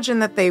I imagine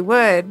that they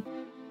would.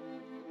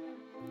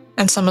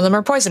 And some of them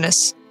are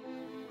poisonous.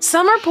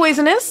 Some are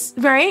poisonous,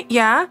 right?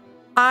 Yeah.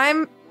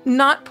 I'm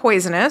not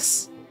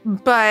poisonous,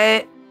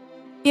 but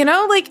you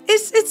know, like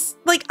it's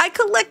like I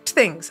collect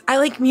things. I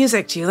like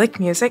music. Do you like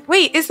music?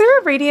 Wait, is there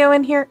a radio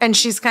in here? And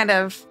she's kind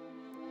of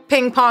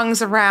ping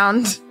pongs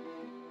around.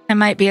 I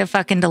might be a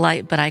fucking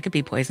delight, but I could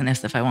be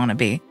poisonous if I want to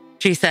be,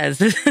 she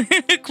says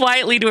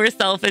quietly to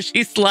herself as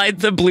she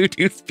slides a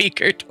Bluetooth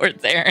speaker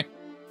towards Erin.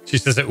 She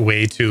says it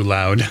way too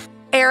loud.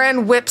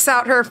 Erin whips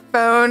out her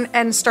phone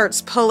and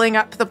starts pulling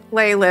up the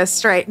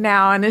playlist right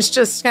now and is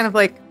just kind of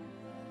like,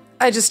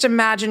 I just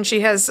imagine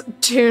she has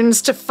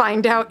tunes to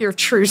find out your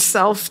true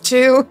self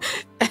to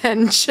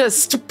and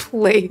just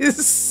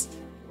plays.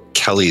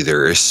 Kelly,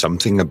 there is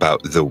something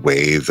about the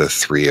way the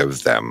three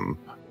of them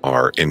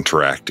are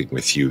interacting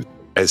with you.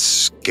 As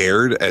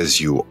scared as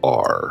you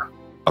are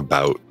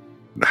about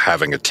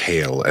having a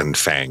tail and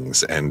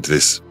fangs and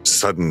this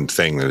sudden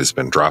thing that has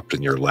been dropped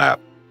in your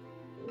lap,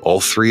 all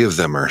three of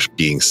them are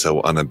being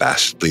so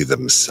unabashedly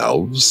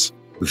themselves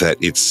that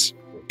it's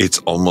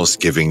almost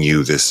giving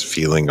you this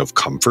feeling of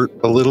comfort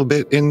a little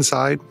bit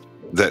inside,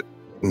 that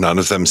none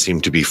of them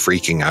seem to be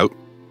freaking out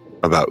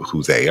about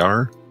who they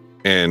are.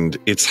 And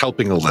it's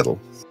helping a little.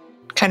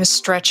 Kind of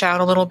stretch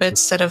out a little bit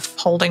instead of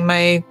holding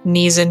my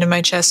knees into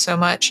my chest so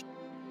much.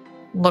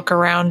 Look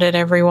around at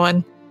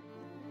everyone.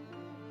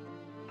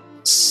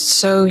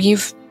 So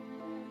you've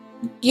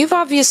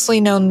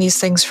obviously known these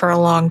things for a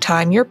long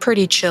time. You're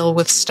pretty chill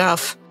with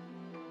stuff.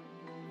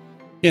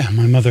 Yeah,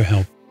 my mother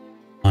helped.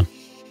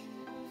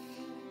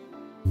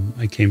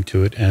 I came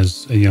to it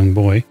as a young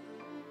boy,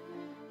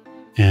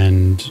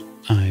 and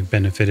I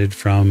benefited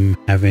from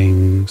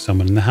having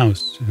someone in the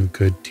house who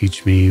could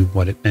teach me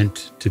what it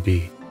meant to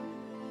be,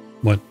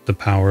 what the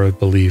power of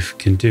belief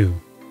can do,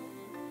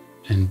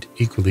 and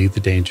equally the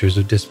dangers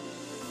of disbelief.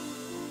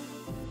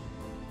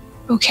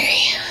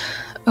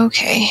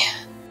 Okay.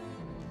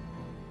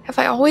 Have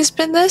I always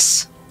been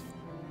this?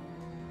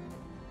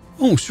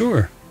 Oh,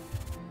 sure.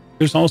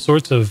 There's all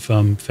sorts of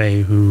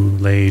fae who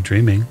lay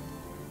dreaming.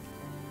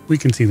 We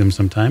can see them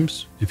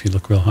sometimes if you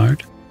look real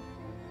hard.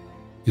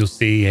 You'll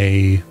see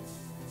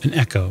an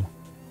echo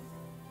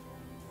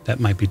that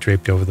might be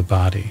draped over the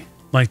body,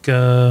 like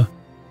a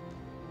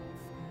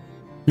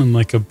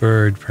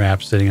bird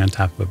perhaps sitting on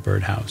top of a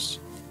birdhouse.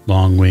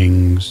 Long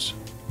wings,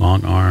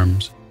 long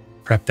arms,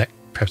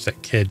 perhaps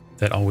that kid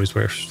that always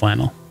wears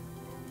flannel,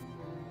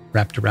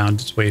 wrapped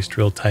around its waist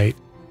real tight.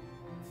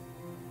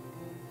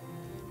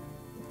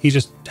 He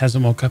just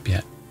hasn't woke up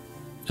yet,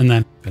 and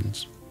that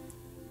happens.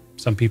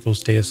 Some people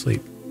stay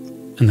asleep,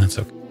 and that's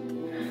okay.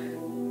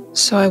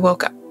 So I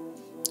woke up.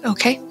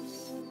 Okay.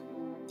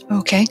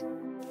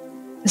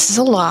 This is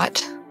a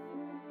lot.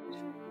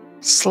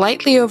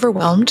 Slightly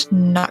overwhelmed,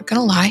 not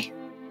gonna lie.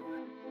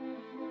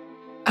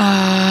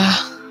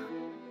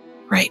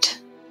 Right.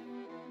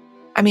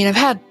 I mean, I've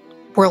had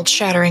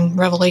world-shattering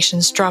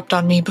revelations dropped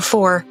on me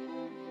before.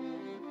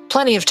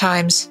 Plenty of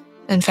times.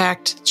 In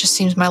fact, it just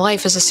seems my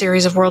life is a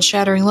series of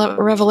world-shattering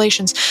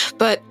revelations.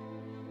 But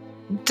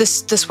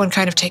this one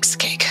kind of takes the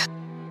cake.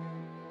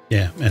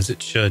 Yeah, as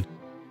it should.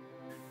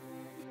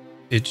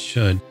 It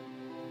should.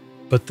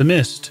 But the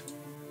mist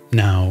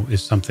now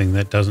is something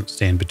that doesn't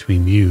stand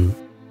between you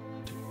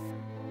and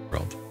the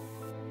world.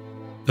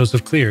 Those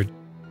have cleared.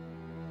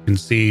 You can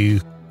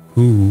see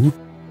who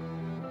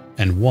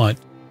and what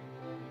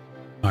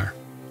are.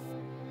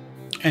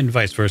 And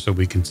vice versa,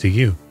 we can see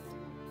you.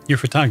 Your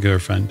photographer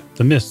friend.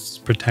 The mists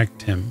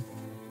protect him.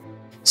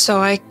 So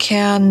I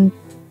can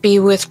be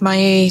with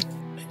my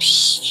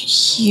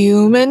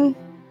human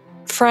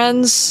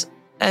friends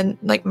and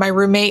like my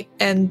roommate,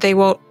 and they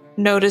won't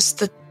notice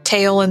the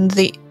tail and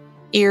the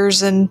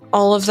ears and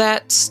all of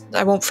that.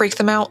 I won't freak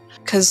them out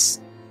because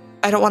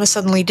I don't want to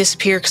suddenly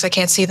disappear because I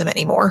can't see them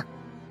anymore.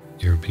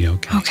 You'll be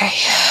okay.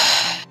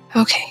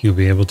 Okay. You'll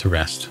be able to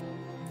rest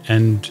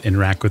and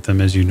interact with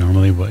them as you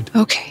normally would.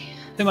 Okay.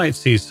 They might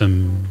see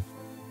some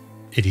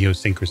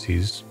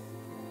idiosyncrasies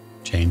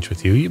change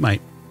with you. You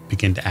might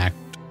begin to act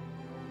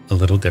a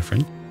little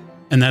different.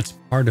 And that's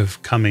part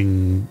of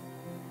coming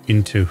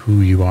into who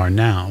you are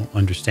now,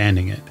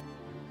 understanding it,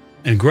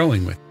 and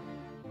growing with it.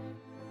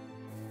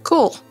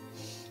 Cool.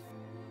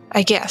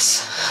 I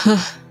guess.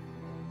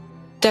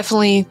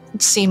 Definitely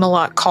seem a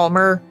lot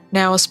calmer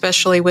now,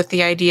 especially with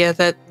the idea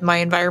that my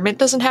environment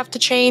doesn't have to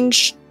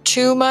change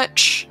too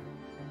much.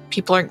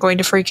 People aren't going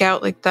to freak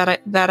out like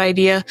that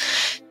idea.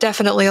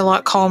 Definitely a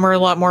lot calmer, a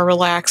lot more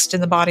relaxed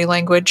in the body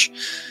language.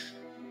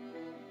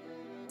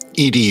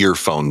 Edie, your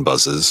phone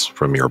buzzes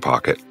from your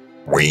pocket.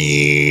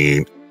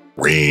 Ring,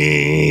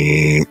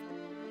 ring.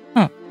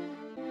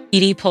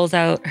 Edie pulls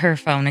out her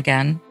phone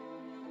again.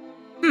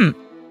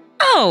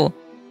 Oh,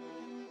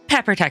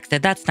 Pepper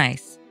texted. That's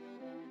nice.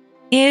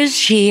 Is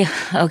she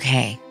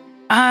okay?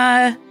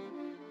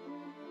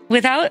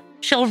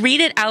 She'll read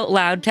it out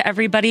loud to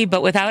everybody,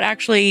 but without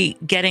actually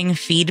getting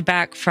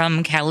feedback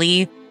from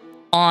Kelly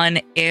on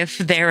if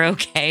they're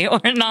okay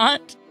or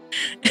not.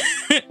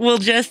 We'll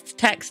just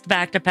text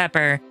back to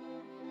Pepper.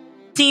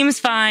 Seems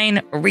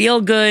fine.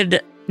 Real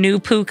good new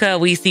puka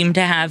we seem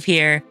to have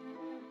here.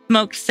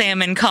 Smoked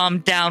salmon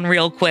calmed down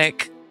real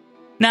quick.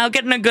 Now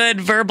getting a good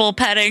verbal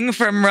petting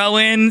from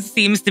Rowan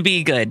seems to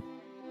be good.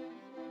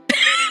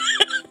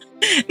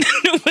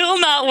 We'll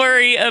not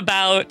worry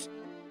about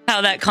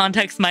how that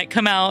context might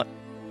come out,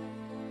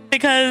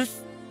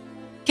 because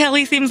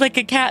Kelly seems like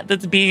a cat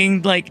that's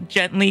being like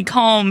gently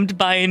calmed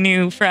by a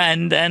new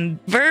friend, and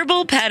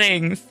verbal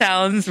petting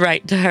sounds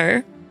right to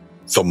her.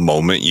 The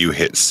moment you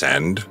hit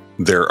send,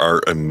 there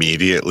are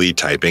immediately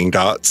typing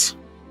dots,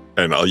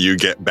 and all you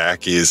get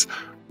back is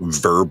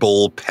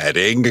verbal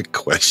petting ?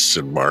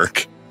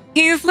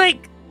 He's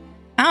like,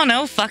 I don't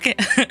know, fucking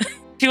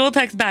she will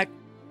text back,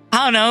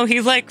 I don't know,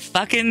 he's like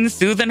fucking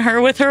soothing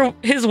her with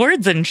his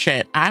words and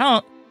shit.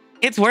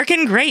 It's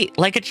working great,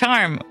 like a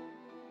charm.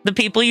 The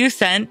people you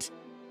sent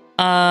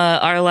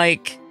are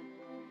like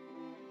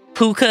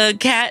puka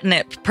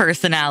catnip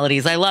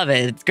personalities. I love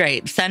it. It's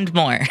great. Send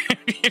more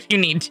if you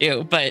need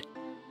to. But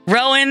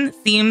Rowan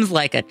seems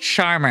like a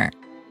charmer.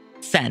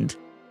 Send.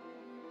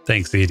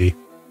 Thanks, Edie.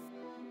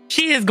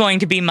 She is going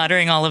to be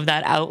muttering all of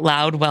that out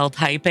loud while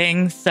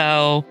typing.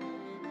 So,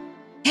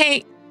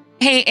 hey,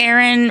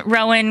 Erin,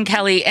 Rowan,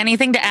 Kelly,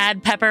 anything to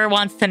add? Pepper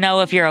wants to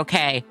know if you're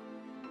okay.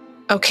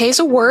 Okay's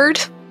a word.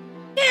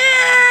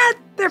 Yeah,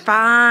 they're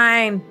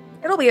fine.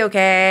 It'll be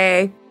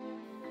okay.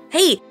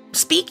 Hey,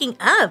 speaking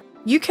of,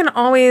 you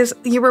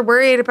were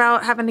worried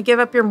about having to give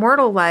up your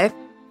mortal life.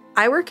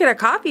 I work at a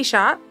coffee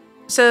shop,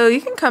 so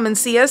you can come and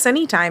see us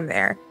anytime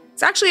there.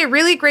 It's actually a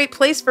really great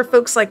place for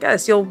folks like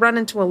us. You'll run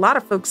into a lot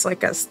of folks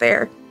like us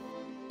there.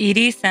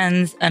 Edie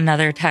sends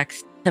another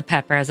text to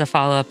Pepper as a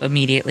follow-up,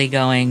 immediately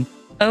going,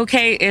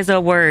 okay is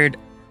a word,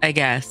 I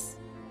guess,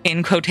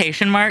 in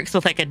quotation marks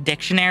with like a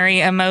dictionary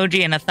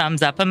emoji and a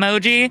thumbs up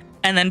emoji,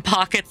 and then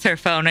pockets her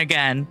phone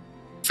again.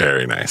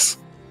 Very nice.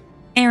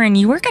 Erin,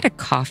 you work at a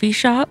coffee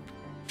shop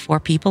for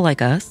people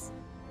like us?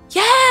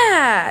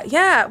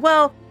 Yeah.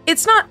 Well,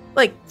 it's not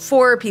like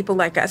for people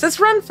like us. It's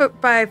run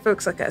by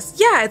folks like us.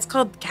 Yeah, it's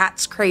called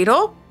Cat's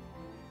Cradle.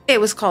 It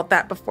was called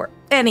that before.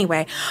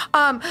 Anyway,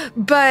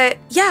 but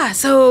yeah,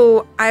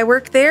 so I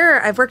work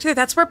there. I've worked there.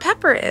 That's where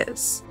Pepper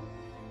is.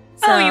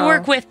 Oh, you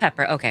work with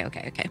Pepper.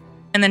 Okay.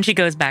 And then she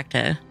goes back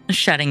to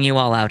shutting you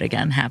all out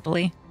again,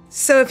 happily.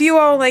 So if you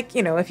all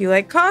if you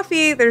like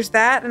coffee, there's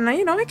that. And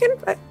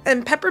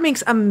and Pepper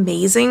makes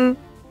amazing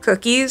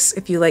cookies.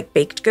 If you like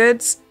baked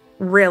goods,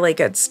 really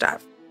good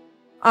stuff.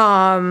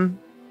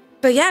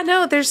 But yeah,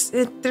 no, there's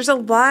a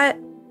lot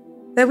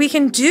that we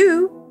can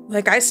do.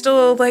 Like, I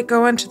still like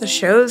going to the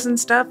shows and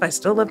stuff. I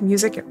still love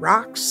music. It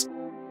rocks.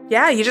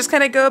 Yeah, you just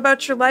kind of go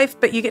about your life,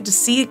 but you get to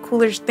see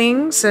cooler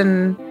things.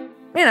 And,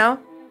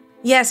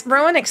 yes,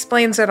 Rowan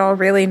explains it all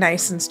really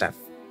nice and stuff.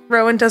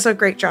 Rowan does a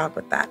great job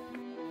with that.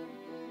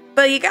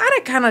 But you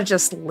gotta kind of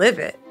just live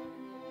it,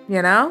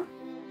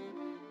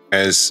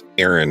 As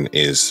Erin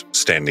is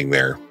standing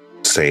there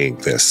saying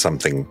this,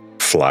 something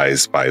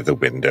flies by the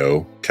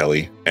window,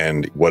 Kelly,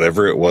 and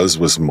whatever it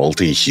was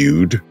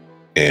multi-hued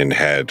and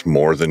had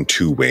more than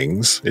 2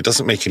 wings. It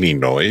doesn't make any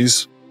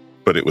noise,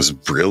 but it was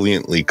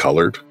brilliantly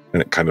colored,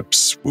 and it kind of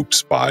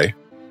swoops by.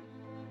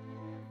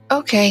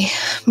 Okay,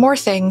 more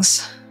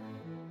things.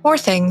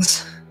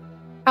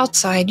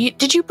 Outside.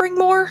 Did you bring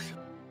more?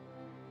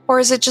 Or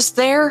is it just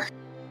there?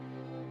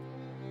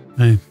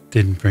 I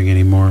didn't bring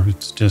any more.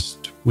 It's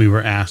just we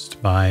were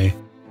asked by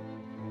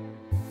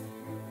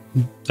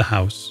the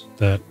house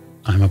that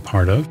I'm a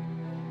part of,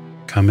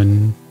 come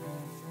and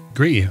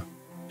greet you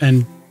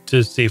and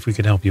to see if we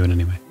could help you in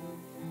any way.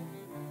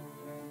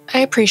 I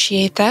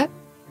appreciate that.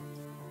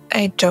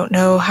 I don't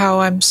know how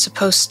I'm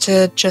supposed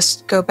to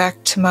just go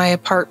back to my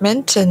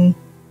apartment and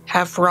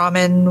have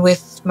ramen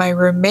with my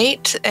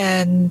roommate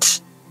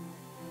and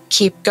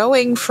keep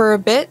going for a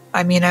bit.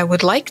 I mean, I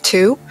would like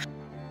to.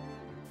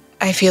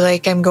 I feel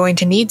like I'm going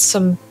to need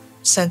some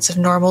sense of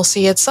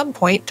normalcy at some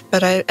point,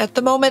 but at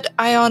the moment,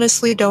 I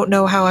honestly don't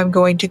know how I'm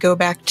going to go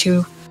back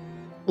to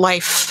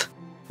life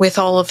with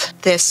all of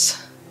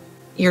this.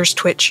 Ears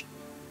twitch.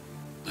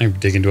 I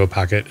dig into a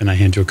pocket and I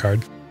hand you a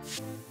card.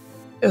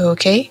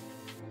 Okay.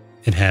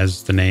 It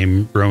has the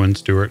name Rowan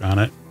Stewart on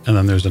it, and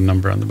then there's a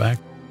number on the back.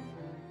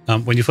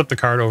 When you flip the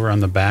card over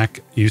on the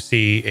back, you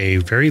see a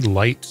very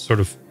light sort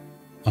of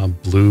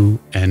blue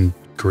and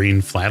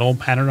green flannel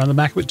pattern on the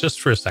back of it, just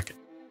for a second.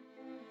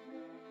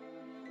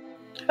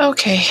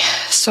 Okay,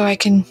 so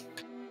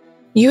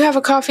you have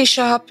a coffee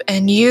shop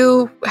and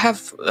you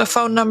have a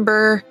phone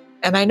number,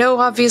 and I know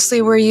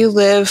obviously where you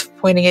live,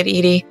 pointing at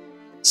Edie,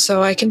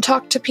 so I can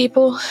talk to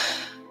people.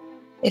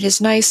 It is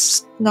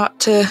nice not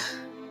to...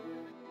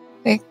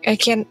 I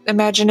can't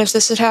imagine if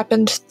this had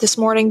happened this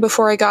morning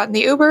before I got in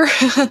the Uber.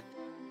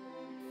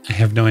 I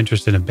have no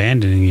interest in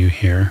abandoning you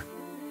here.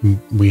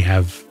 We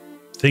have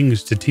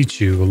things to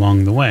teach you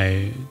along the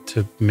way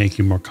to make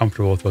you more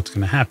comfortable with what's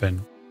going to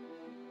happen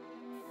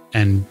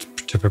and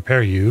to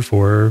prepare you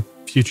for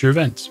future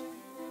events.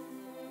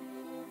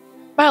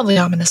 Mildly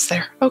ominous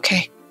there.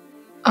 Okay.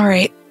 All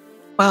right.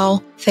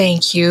 Well,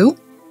 thank you.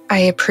 I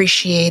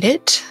appreciate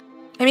it.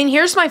 I mean,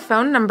 here's my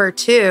phone number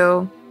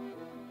too.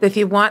 If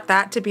you want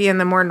that to be in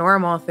the more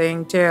normal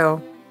thing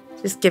too,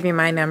 just give you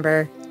my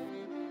number.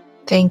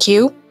 Thank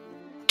you.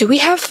 Do we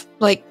have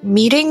like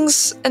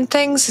meetings and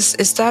things?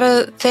 Is that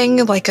a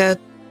thing? Like a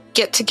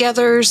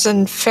get-togethers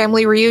and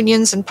family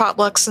reunions and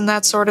potlucks and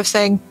that sort of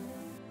thing?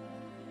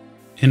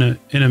 In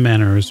a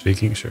manner of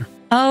speaking, sure.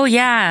 Oh,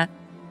 yeah.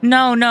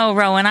 No,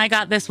 Rowan, I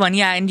got this one.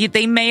 Yeah, and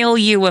they mail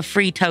you a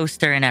free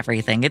toaster and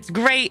everything. It's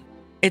great.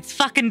 It's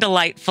fucking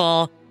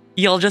delightful.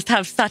 You'll just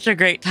have such a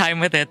great time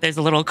with it. There's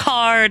a little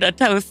card, a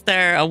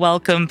toaster, a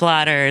welcome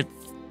platter.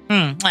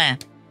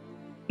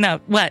 No,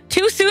 what?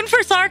 Too soon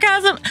for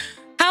sarcasm?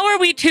 How are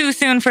we too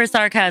soon for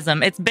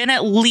sarcasm? It's been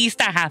at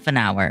least a half an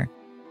hour.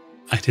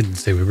 I didn't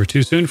say we were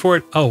too soon for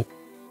it. Oh,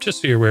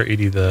 just so you're aware,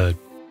 Edie, the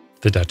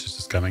Duchess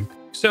is coming.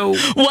 So...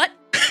 What?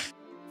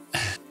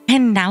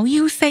 And now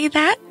you say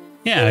that?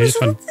 Yeah,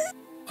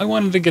 I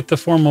wanted to get the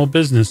formal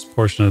business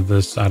portion of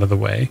this out of the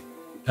way.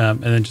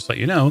 And then just let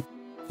you know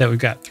that we've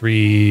got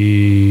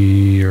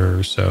 3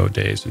 or so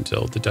days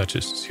until the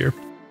Duchess is here.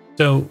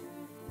 So,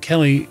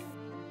 Kelly,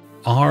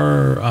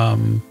 our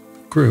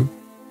group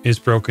is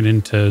broken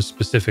into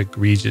specific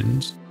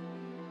regions.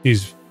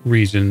 These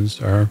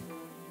regions are,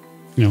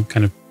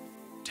 kind of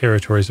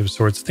territories of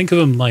sorts. Think of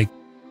them like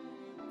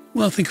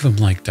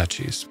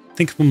duchies.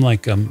 Think of them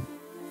like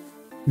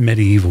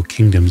medieval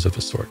kingdoms of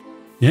a sort.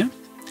 Yeah?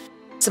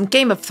 Some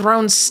Game of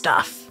Thrones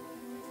stuff.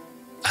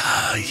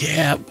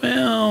 Yeah,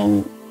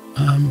 well,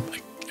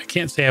 I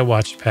can't say I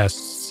watched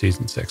past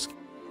season 6.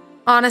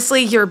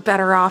 Honestly, you're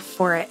better off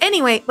for it.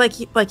 Anyway, like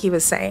he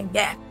was saying,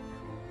 yeah.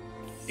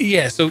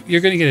 Yeah, so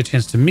you're going to get a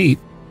chance to meet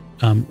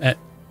at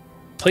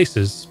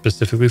places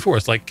specifically for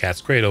us, like Cat's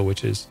Cradle,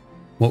 which is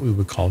what we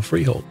would call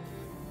freehold.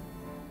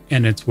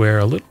 And it's where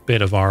a little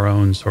bit of our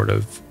own sort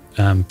of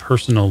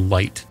personal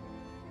light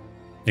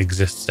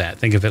exists at.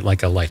 Think of it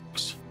like a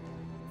lighthouse.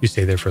 You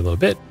stay there for a little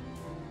bit,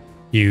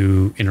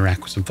 you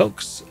interact with some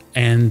folks,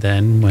 and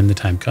then when the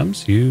time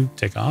comes, you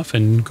take off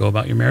and go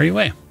about your merry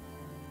way.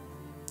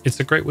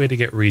 It's a great way to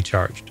get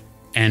recharged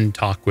and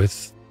talk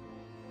with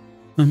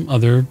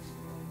other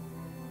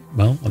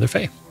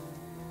fae.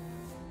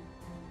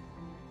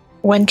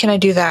 When can I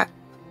do that?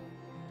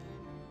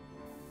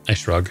 I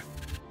shrug.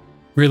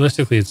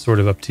 Realistically, it's sort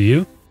of up to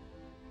you,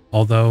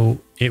 although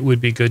it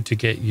would be good to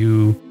get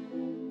you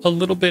a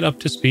little bit up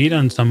to speed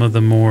on some of the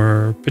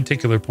more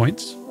particular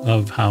points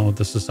of how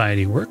the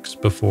society works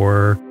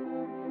before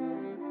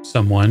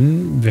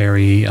someone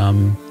very,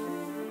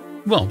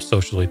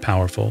 socially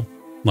powerful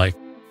like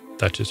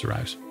Duchess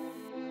arrives.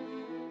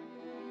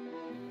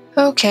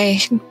 Okay,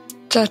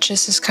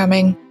 Duchess is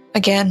coming.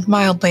 Again,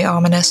 mildly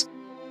ominous.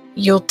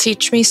 You'll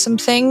teach me some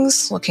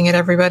things, looking at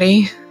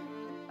everybody.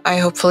 I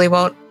hopefully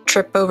won't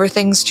trip over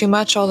things too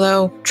much,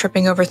 although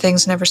tripping over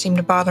things never seemed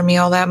to bother me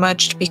all that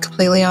much, to be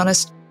completely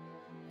honest.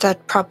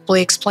 That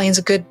probably explains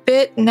a good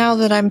bit now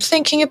that I'm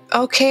thinking of...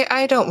 Okay,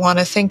 I don't want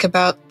to think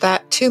about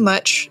that too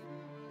much.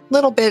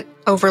 Little bit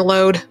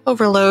overload.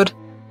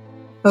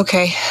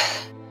 Okay.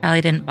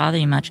 Probably didn't bother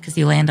you much because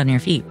you land on your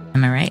feet.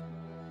 Am I right?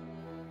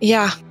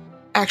 Yeah,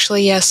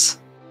 actually, yes.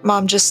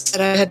 Mom just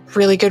said I had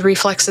really good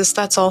reflexes,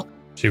 that's all.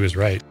 She was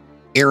right.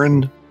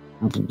 Erin,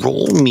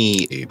 roll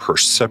me a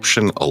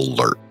perception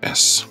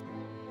alertness.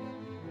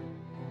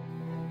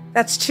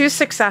 That's 2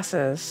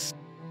 successes.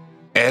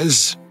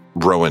 As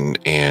Rowan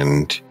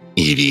and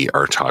Edie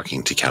are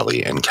talking to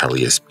Kelly, and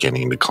Kelly is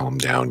beginning to calm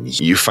down,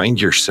 you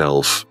find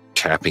yourself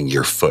tapping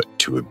your foot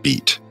to a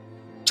beat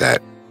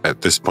that,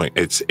 at this point,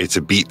 it's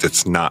a beat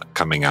that's not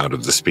coming out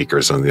of the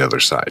speakers on the other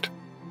side.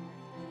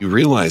 You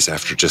realize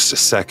after just a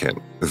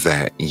second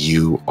that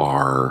you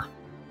are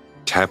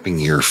tapping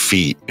your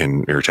feet,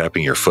 and you're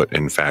tapping your foot,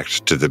 in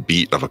fact, to the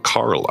beat of a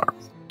car alarm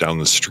down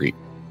the street.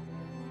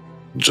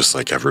 Just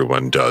like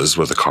everyone does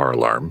with a car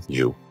alarm,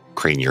 you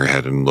crane your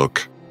head and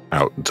look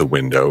out the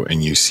window,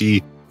 and you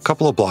see a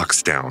couple of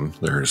blocks down,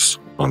 there's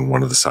on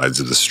one of the sides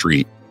of the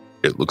street,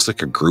 it looks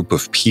like a group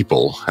of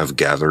people have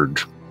gathered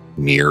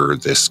near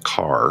this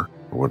car,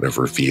 or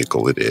whatever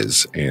vehicle it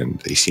is, and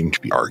they seem to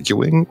be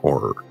arguing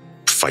or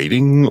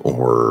fighting,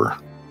 or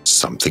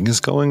something is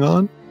going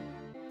on.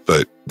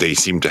 But they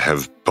seem to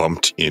have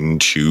bumped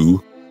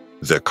into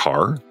the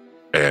car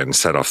and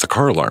set off the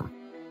car alarm.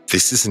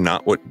 This is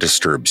not what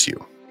disturbs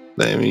you.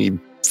 I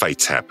mean,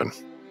 fights happen.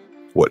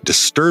 What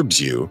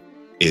disturbs you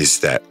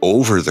is that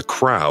over the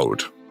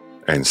crowd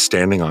and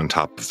standing on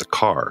top of the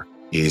car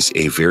is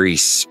a very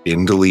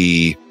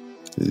spindly,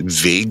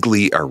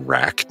 vaguely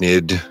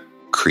arachnid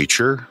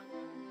creature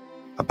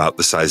about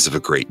the size of a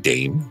Great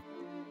Dane.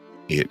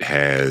 It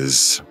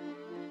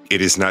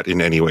is not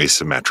in any way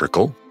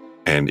symmetrical,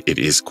 and it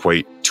is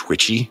quite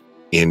twitchy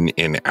in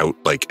and out,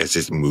 like as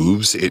it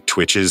moves, it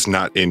twitches,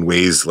 not in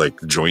ways like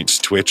joints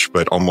twitch,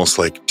 but almost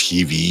like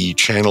TV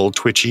channel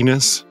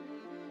twitchiness.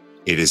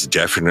 It is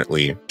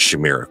definitely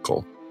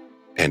chimerical.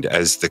 And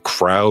as the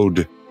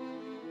crowd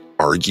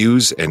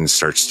argues and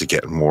starts to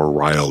get more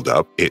riled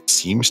up, it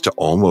seems to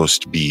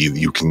almost be,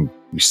 you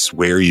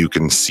swear you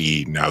can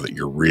see now that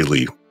you're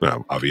really,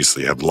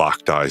 obviously have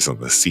locked eyes on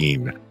the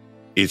scene.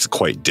 It's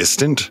quite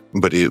distant,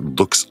 but it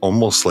looks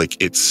almost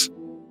like it's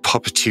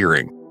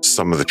puppeteering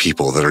some of the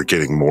people that are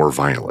getting more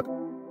violent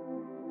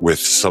with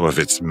some of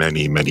its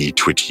many, many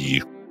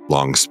twitchy,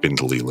 long,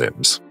 spindly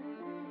limbs.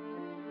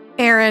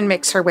 Erin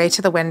makes her way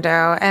to the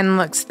window and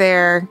looks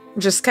there,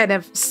 just kind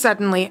of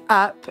suddenly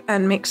up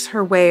and makes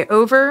her way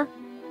over,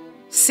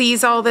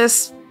 sees all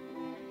this,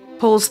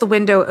 pulls the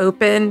window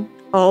open,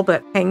 all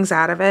but hangs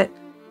out of it.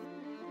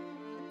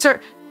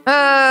 Sir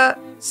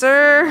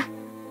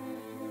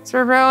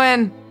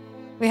Rowan,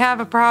 we have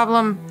a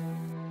problem.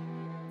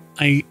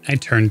 I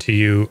turn to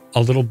you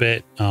a little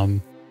bit.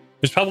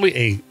 There's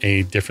probably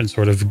a different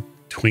sort of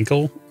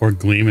twinkle or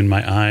gleam in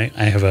my eye.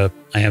 I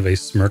have a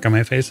smirk on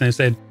my face, and I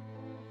said,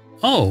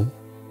 "Oh,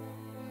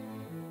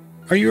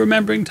 are you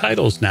remembering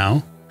titles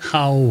now?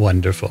 How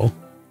wonderful."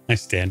 I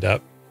stand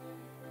up.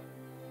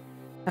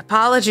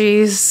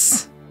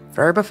 Apologies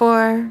for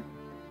before,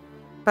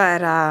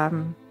 but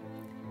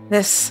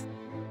this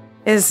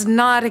is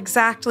not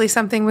exactly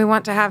something we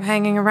want to have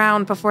hanging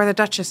around before the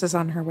Duchess is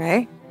on her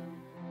way.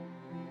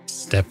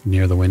 Step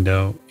near the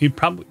window.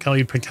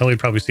 Kelly would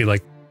probably see,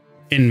 like,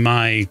 in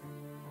my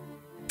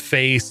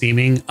fey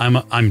seeming,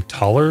 I'm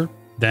taller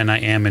than I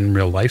am in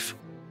real life.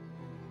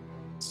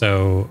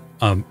 So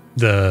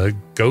the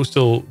ghost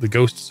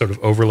sort of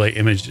overlay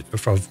image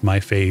of my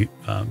fey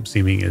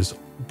seeming is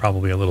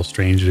probably a little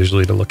strange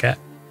visually to look at.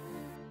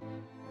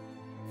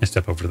 I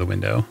step over to the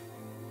window.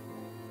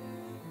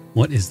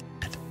 What is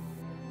that?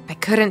 I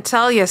couldn't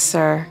tell you,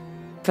 sir,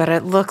 but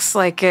it looks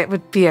like it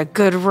would be a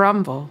good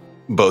rumble.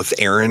 Both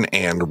Erin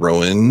and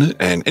Rowan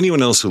and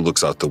anyone else who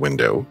looks out the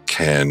window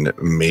can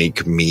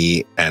make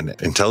me an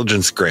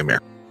intelligence graymare.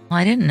 Well,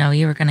 I didn't know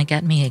you were going to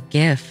get me a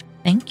gift.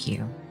 Thank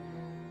you.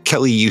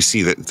 Kelly, you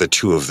see that the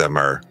two of them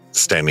are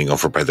standing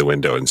over by the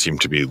window and seem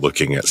to be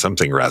looking at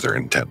something rather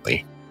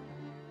intently.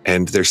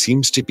 And there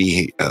seems to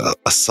be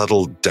a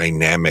subtle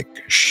dynamic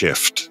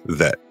shift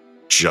that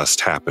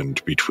just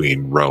happened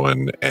between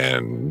Rowan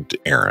and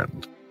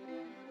Erin.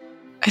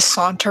 I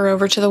saunter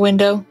over to the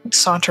window.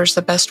 Saunter's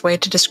the best way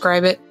to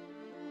describe it.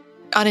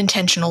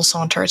 Unintentional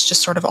saunter. It's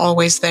just sort of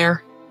always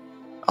there.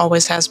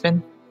 Always has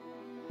been.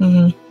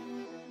 Mm-hmm.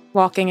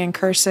 Walking in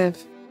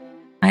cursive.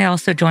 I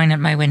also joined at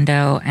my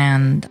window,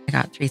 and I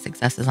got 3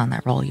 successes on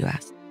that roll you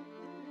asked.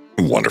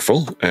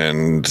 Wonderful.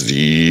 And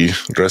the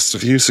rest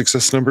of you,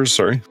 success numbers,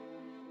 sorry?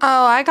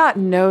 Oh, I got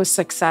no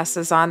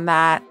successes on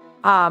that.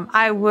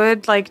 I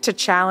would like to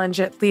challenge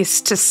at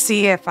least to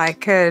see if I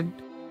could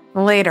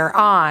later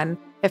on.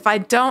 If I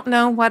don't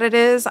know what it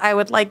is, I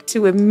would like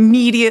to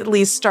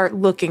immediately start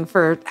looking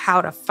for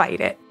how to fight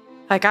it.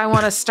 Like, I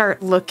want to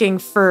start looking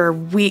for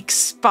weak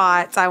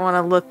spots. I want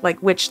to look like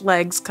which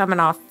leg's coming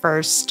off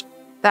first.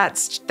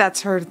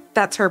 That's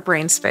her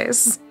brain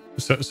space.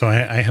 So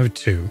I have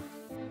 2.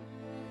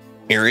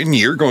 Erin,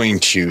 you're going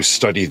to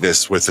study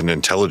this with an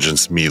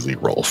intelligence melee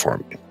roll for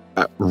me.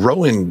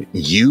 Rowan,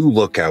 you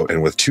look out,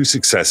 and with 2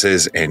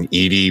 successes, and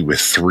Edie with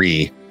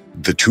 3,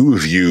 the two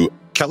of you,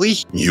 Kelly,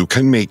 you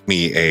can make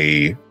me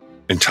a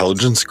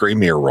intelligence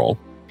graymare roll.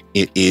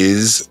 It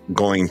is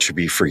going to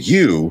be for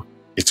you.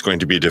 It's going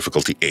to be a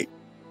difficulty 8.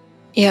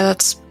 Yeah,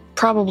 that's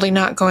probably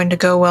not going to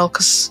go well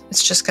because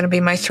it's just going to be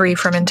my 3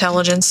 from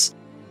intelligence.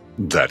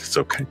 That is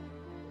okay.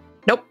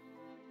 Nope.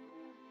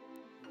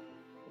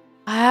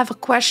 I have a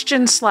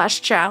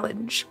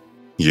question/challenge.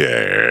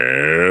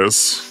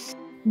 Yes.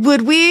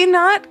 Would we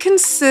not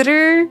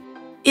consider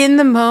in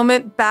the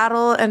moment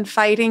battle and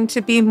fighting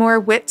to be more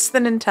wits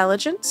than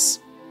intelligence?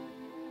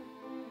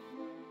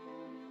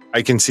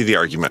 I can see the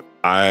argument.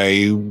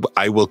 I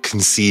will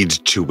concede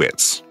to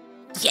wits.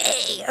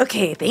 Yay!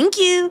 Okay, thank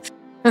you.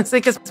 It's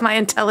because my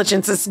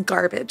intelligence is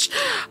garbage.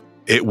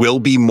 It will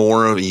be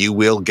more, you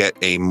will get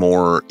a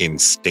more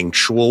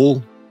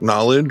instinctual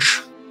knowledge.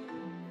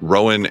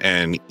 Rowan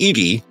and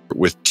Edie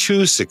with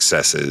 2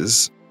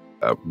 successes.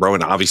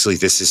 Rowan, obviously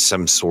this is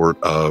some sort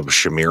of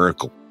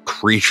chimerical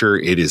creature.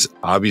 It is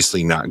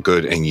obviously not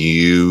good, and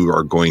you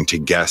are going to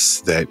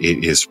guess that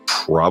it is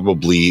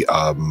probably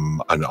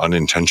an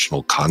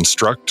unintentional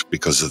construct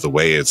because of the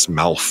way it's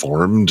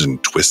malformed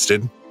and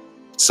twisted.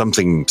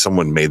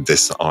 Someone made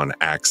this on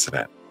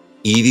accident.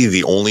 Edie,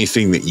 the only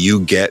thing that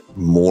you get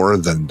more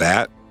than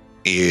that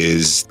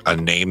is a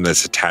name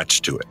that's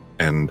attached to it.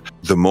 And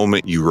the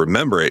moment you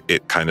remember it,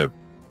 it kind of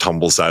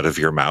tumbles out of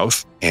your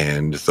mouth,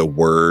 and the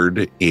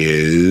word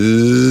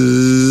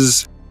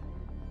is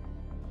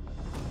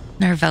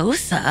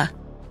Nervosa.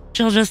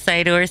 She'll just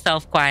say to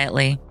herself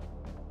quietly.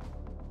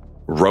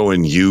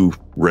 Rowan, you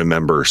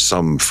remember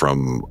some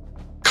from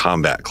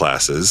combat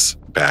classes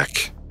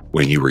back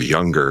when you were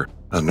younger.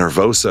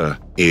 Nervosa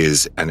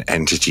is an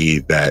entity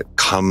that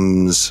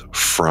comes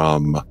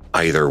from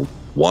either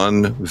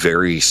one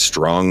very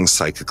strong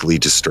psychically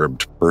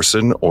disturbed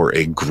person or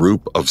a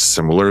group of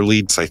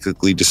similarly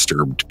psychically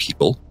disturbed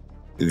people.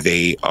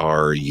 They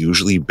are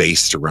usually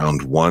based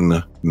around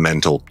one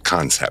mental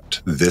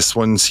concept. This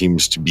one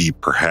seems to be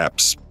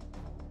perhaps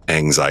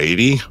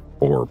anxiety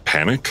or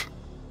panic,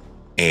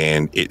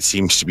 and it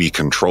seems to be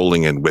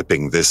controlling and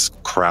whipping this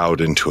crowd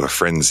into a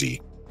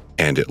frenzy,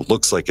 and it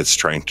looks like it's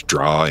trying to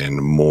draw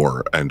in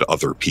more and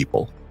other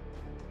people.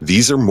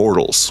 These are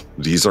mortals.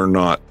 These are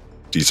not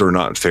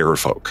fair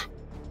folk.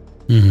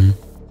 Mm-hmm.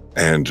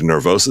 And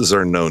Nervosas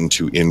are known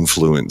to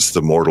influence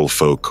the mortal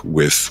folk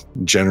with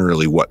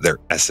generally what their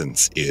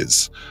essence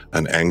is.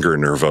 An anger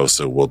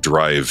Nervosa will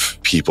drive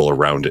people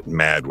around it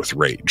mad with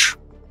rage.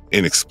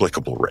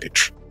 Inexplicable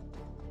rage.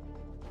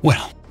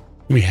 Well,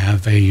 we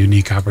have a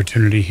unique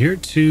opportunity here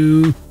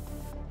to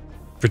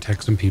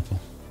protect some people.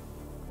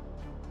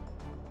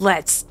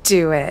 Let's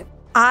do it.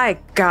 I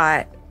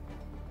got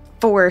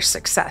 4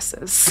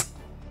 successes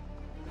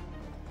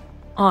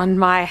on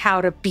my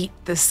how to beat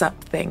this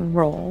up thing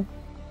roll.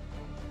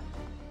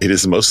 It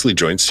is mostly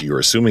joints, so you're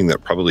assuming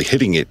that probably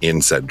hitting it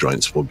in said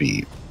joints will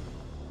be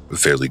a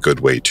fairly good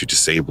way to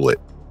disable it.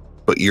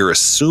 But you're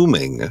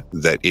assuming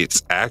that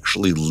it's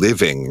actually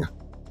living,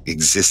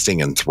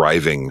 existing, and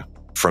thriving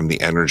from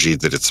the energy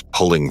that it's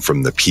pulling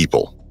from the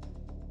people,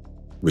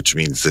 which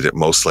means that it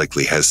most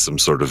likely has some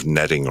sort of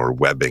netting or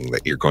webbing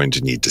that you're going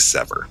to need to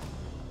sever.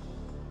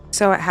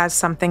 So it has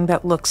something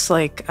that looks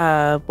like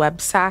a web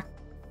sack?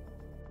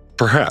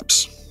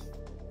 Perhaps.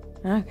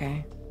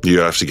 Okay.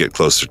 You have to get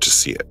closer to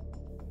see it.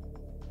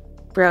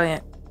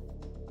 Brilliant.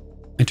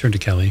 I turn to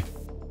Kelly.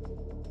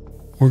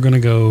 We're going to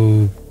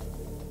go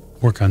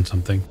work on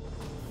something.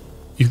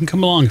 You can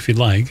come along if you'd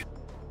like.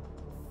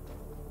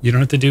 You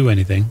don't have to do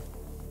anything.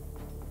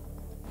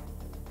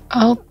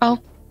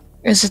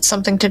 Is it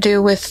something to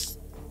do with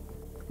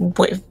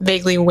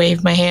vaguely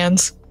wave my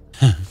hands?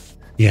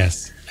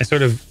 Yes. I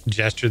sort of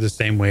gesture the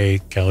same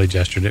way Kelly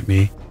gestured at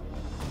me.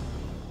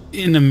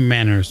 In a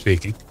manner of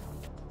speaking.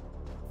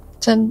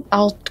 Then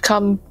I'll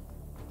come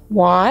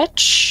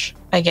watch,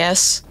 I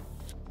guess.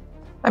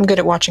 I'm good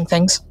at watching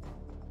things.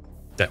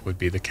 That would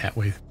be the cat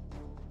wave.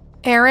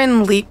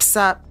 Erin leaps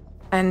up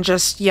and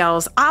just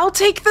yells, "I'll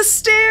take the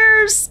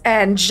stairs!"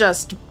 and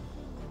just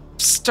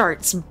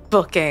starts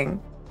booking.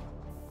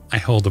 I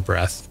hold a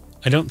breath.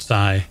 I don't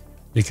sigh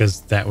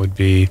because that would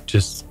be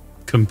just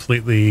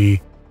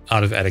completely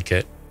out of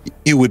etiquette.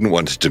 You wouldn't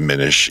want to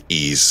diminish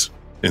E's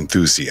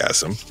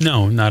enthusiasm.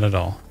 No, not at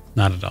all.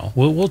 Not at all.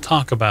 We'll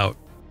talk about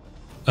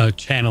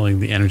channeling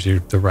the energy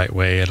the right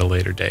way at a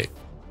later date.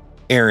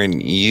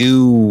 Erin,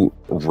 you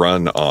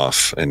run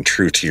off, and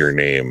true to your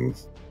name,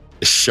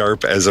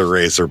 sharp as a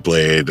razor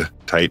blade,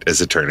 tight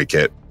as a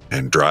tourniquet,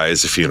 and dry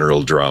as a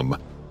funeral drum.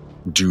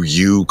 Do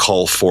you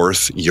call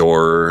forth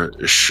your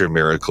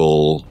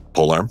chimerical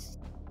polearm?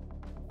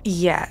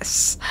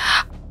 Yes.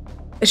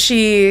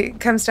 She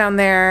comes down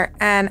there,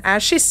 and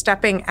as she's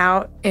stepping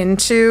out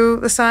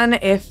into the sun,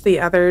 if the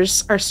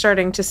others are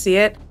starting to see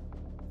it,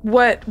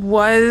 what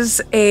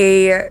was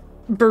a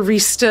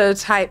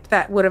barista type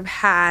that would have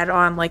had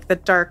on like the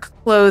dark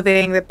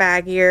clothing, the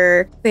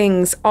baggier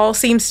things, all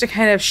seems to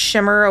kind of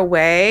shimmer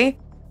away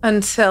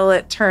until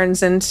it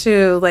turns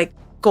into like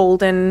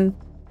golden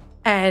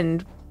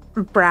and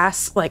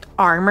brass like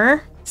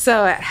armor.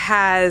 So it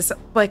has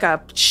like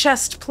a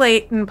chest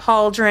plate and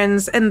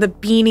pauldrons, and the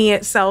beanie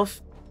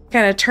itself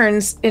kind of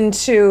turns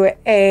into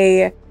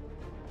a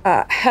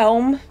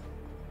helm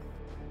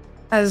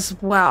as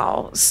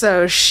well.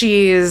 So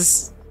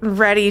she's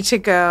ready to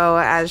go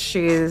as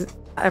she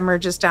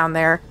emerges down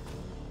there,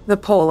 the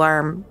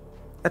polearm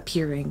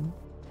appearing.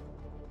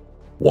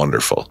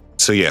 Wonderful.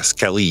 So yes,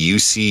 Kelly, you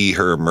see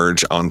her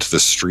emerge onto the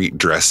street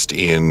dressed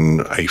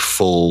in a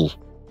full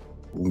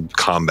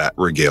combat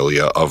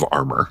regalia of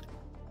armor.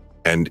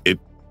 And it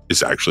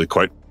is actually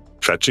quite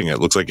fetching. It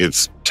looks like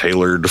it's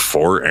tailored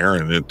for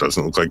Erin. It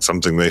doesn't look like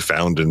something they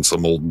found in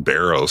some old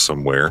barrow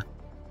somewhere.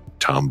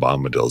 Tom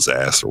Bombadil's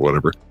ass or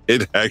whatever.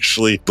 It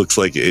actually looks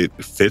like it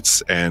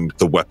fits, and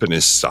the weapon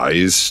is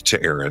sized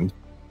to Erin,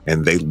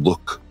 and they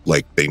look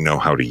like they know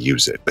how to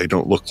use it. They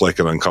don't look like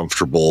an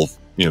uncomfortable,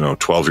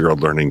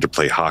 12-year-old learning to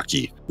play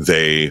hockey.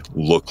 They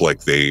look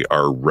like they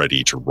are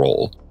ready to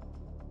roll.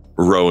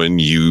 Rowan,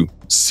 you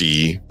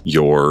see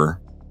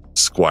your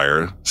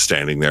squire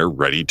standing there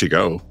ready to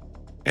go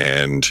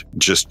and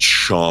just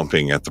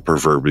chomping at the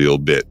proverbial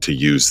bit to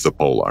use the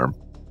polearm.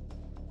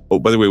 Oh,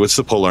 by the way, what's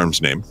the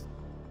polearm's name?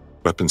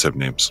 Weapons have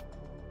names.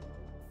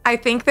 I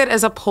think that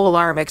as a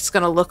polearm, it's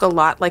going to look a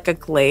lot like a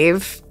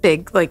glaive,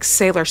 big like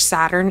Sailor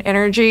Saturn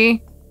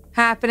energy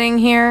happening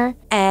here.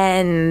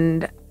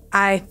 And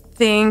I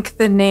think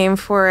the name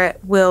for it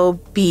will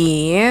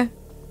be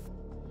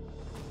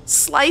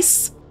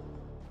Slice.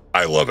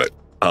 I love it.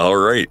 All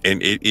right.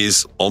 And it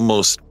is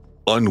almost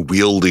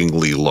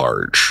unwieldingly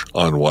large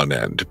on one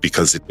end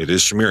because it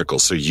is chimerical.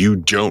 So you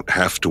don't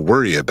have to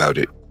worry about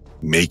it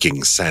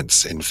making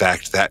sense. In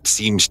fact, that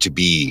seems to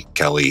be,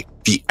 Kelly,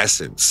 the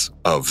essence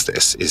of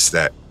this, is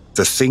that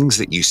the things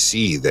that you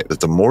see that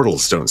the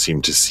mortals don't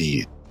seem to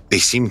see, they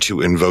seem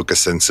to invoke a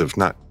sense of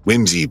not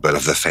whimsy, but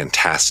of the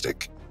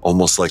fantastic,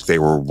 almost like they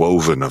were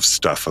woven of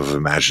stuff of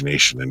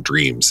imagination and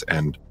dreams.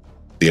 And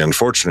the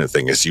unfortunate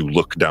thing is you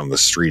look down the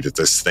street at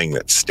this thing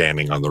that's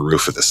standing on the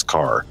roof of this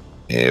car,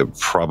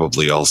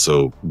 probably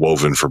also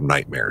woven from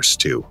nightmares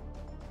too.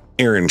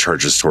 Erin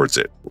charges towards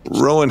it.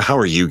 Rowan, how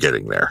are you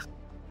getting there?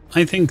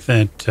 I think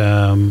that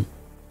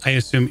I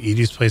assume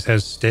Edie's place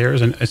has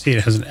stairs, and I see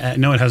it has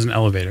it has an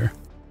elevator.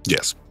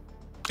 Yes,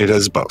 it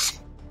has both.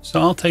 So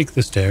I'll take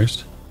the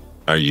stairs.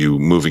 Are you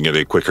moving at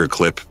a quicker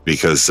clip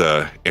because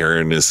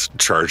Erin is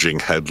charging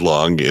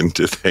headlong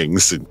into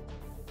things?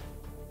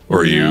 Or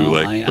are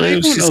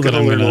you she's going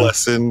to learn a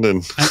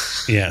lesson?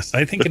 Yes,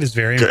 I think it is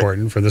very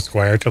important for the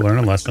squire to learn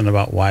a lesson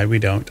about why we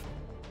don't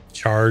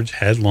charge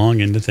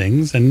headlong into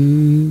things.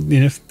 And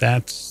if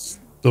that's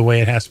the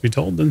way it has to be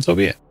told, then so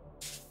be it.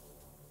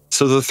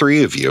 So the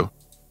three of you,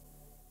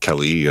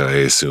 Kelly, I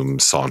assume,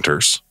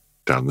 saunters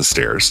down the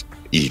stairs.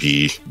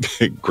 Edie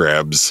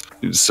grabs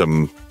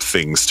some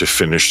things to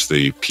finish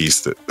the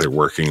piece that they're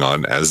working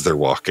on as they're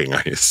walking,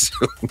 I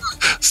assume.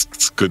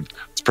 It's good.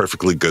 It's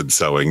perfectly good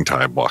sewing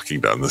time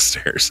walking down the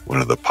stairs. One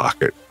of the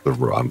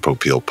Ron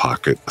Popeil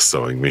pocket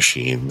sewing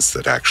machines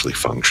that actually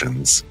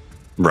functions.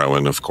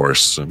 Rowan, of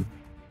course, you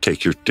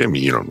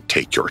don't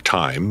take your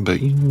time,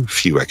 but a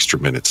few extra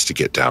minutes to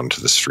get down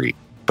to the street.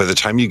 By the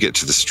time you get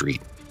to the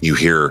street, you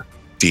hear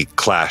the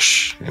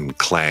clash and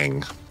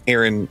clang.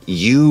 Erin,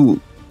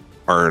 you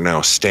are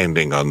now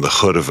standing on the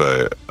hood of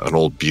an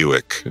old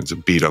Buick. It's a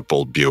beat-up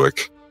old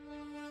Buick.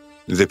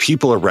 The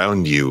people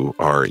around you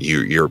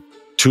you're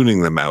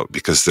tuning them out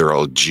because they're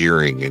all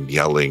jeering and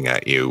yelling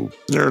at you.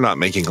 They're not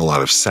making a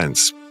lot of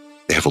sense.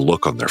 They have a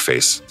look on their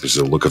face. There's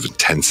a look of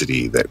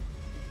intensity that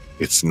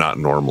it's not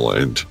normal,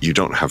 and you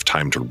don't have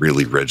time to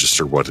really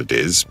register what it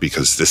is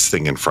because this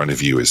thing in front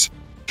of you is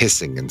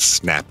hissing and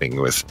snapping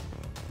with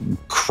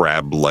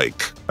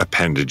crab-like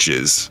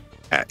appendages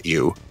at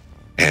you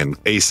and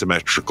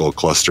asymmetrical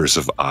clusters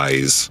of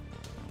eyes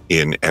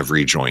in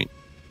every joint.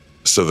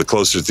 So the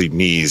closer the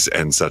knees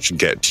and such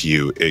get to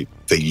you,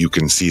 that you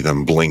can see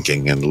them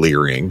blinking and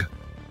leering,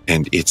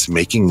 and it's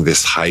making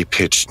this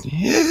high-pitched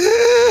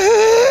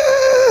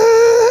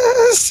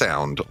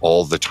sound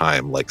all the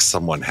time, like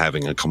someone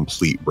having a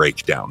complete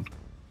breakdown.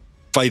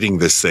 Fighting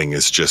this thing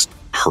is just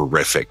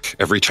horrific.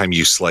 Every time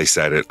you slice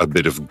at it, a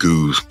bit of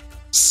goo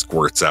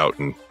squirts out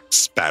and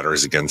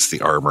spatters against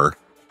the armor.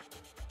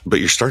 But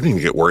you're starting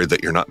to get worried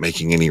that you're not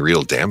making any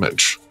real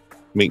damage.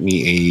 Make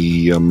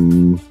me a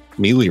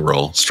melee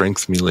roll,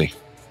 strength melee.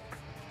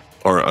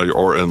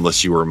 Or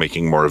unless you were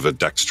making more of a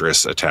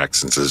dexterous attack,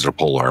 since it's a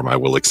polearm, I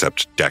will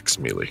accept dex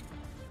melee.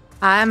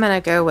 I'm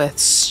going to go with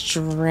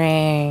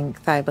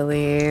strength, I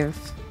believe.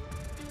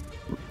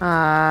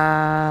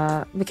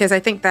 Because I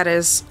think that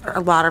is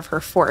a lot of her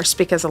force,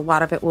 because a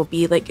lot of it will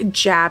be like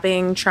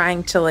jabbing,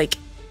 trying to like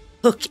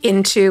hook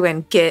into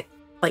and get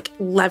like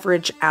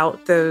leverage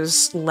out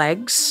those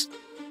legs.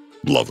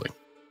 Lovely.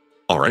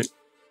 All right.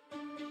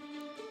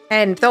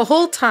 And the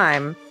whole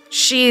time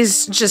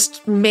she's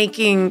just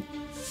making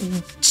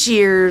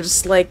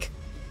cheers like,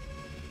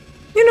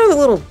 the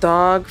little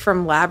dog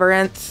from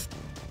Labyrinth.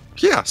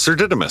 Yeah, Sir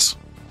Didymus.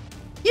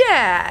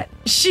 Yeah,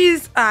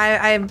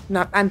 I'm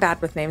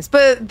bad with names,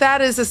 but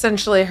that is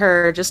essentially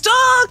her just,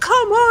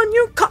 come on,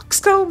 you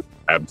coxcomb.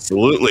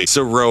 Absolutely.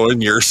 So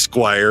Rowan, your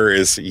squire,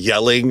 is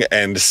yelling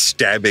and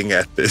stabbing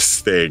at this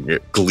thing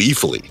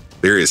gleefully.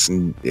 There is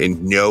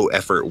no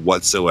effort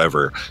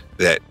whatsoever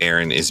that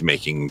Erin is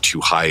making to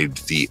hide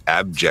the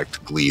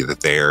abject glee that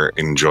they're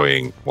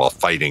enjoying while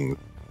fighting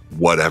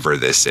whatever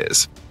this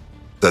is.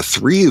 The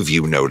three of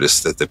you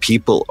notice that the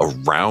people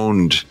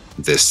around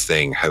this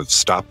thing have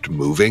stopped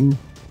moving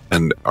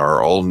and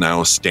are all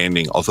now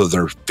standing, although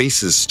their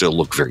faces still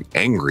look very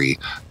angry.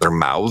 Their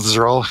mouths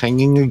are all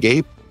hanging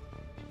agape,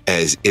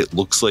 as it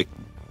looks like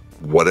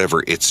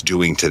whatever it's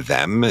doing to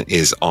them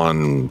is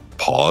on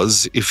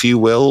pause, if you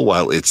will,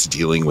 while it's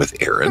dealing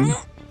with Erin.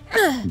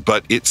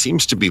 But it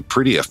seems to be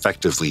pretty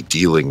effectively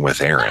dealing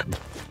with Erin.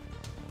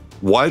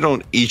 Why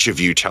don't each of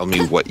you tell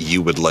me what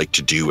you would like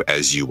to do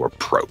as you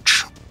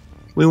approach?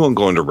 We won't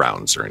go into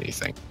rounds or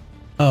anything.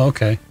 Oh,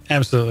 okay.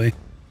 Absolutely.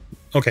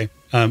 Okay.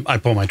 I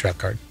pull my trap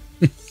card.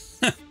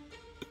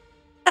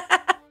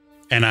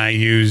 And I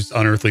use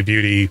Unearthly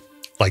Beauty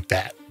like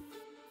that.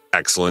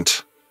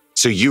 Excellent.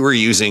 So you are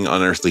using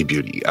Unearthly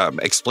Beauty.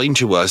 Explain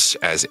to us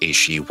as a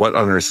she what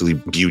Unearthly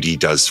Beauty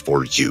does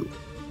for you.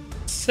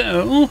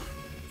 So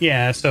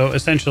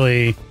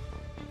essentially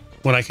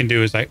what I can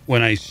do is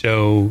when I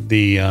show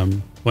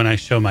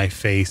my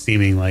face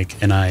seeming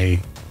like, and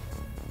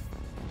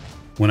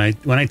when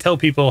I tell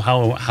people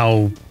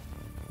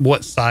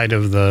what side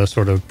of the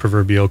sort of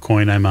proverbial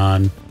coin I'm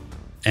on,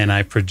 and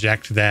I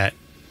project that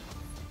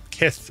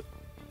Kith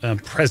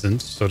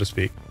presence, so to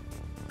speak,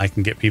 I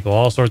can get people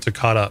all sorts of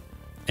caught up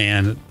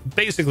And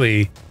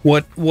basically,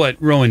 what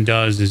Rowan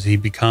does is he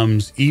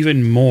becomes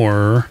even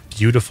more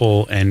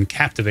beautiful and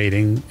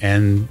captivating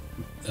and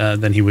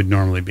than he would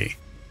normally be.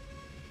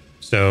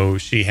 So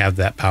she have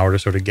that power to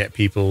sort of get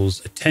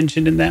people's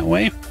attention in that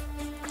way.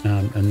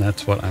 And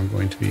that's what I'm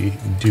going to be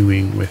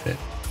doing with it.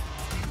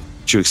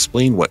 To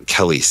explain what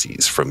Kelly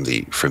sees from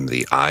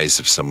the eyes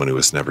of someone who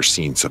has never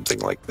seen something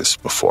like this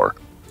before.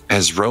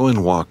 As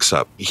Rowan walks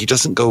up, he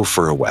doesn't go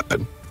for a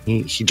weapon.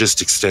 He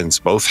just extends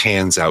both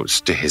hands out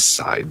to his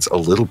sides a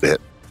little bit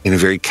in a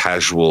very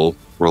casual,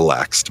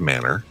 relaxed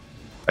manner.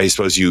 I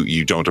suppose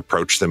you don't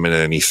approach them in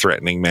any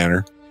threatening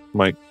manner,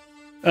 Mike?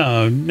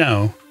 Oh,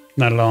 no,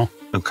 not at all.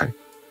 Okay.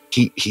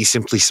 He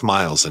simply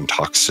smiles and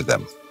talks to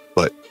them.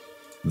 But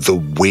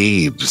the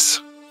waves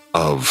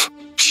of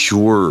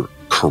pure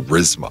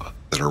charisma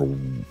that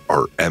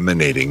are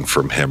emanating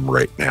from him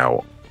right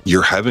now,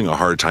 you're having a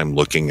hard time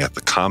looking at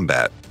the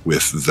combat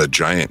with the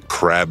giant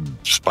crab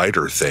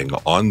spider thing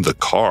on the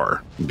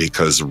car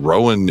because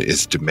Rowan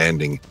is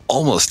demanding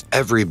almost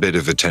every bit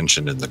of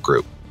attention in the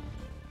group.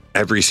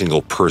 Every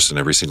single person,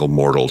 every single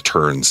mortal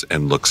turns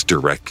and looks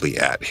directly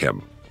at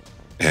him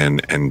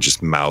and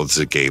just mouths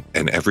agape,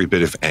 and every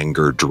bit of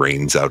anger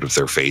drains out of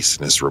their face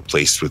and is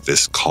replaced with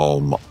this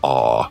calm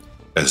awe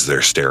as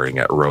they're staring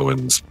at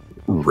Rowan's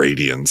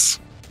radiance.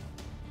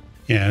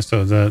 Yeah,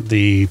 so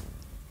the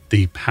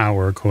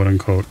power, quote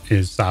unquote,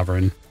 is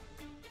sovereign.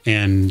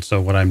 And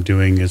so what I'm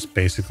doing is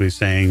basically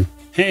saying,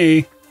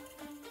 hey,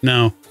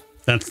 no,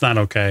 that's not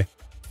okay.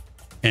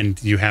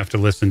 And you have to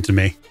listen to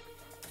me.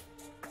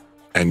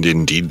 And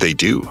indeed they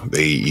do.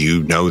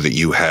 You know that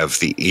you have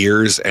the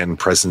ears and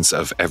presence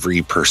of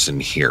every person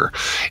here.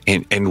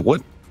 And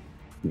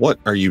what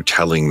are you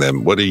telling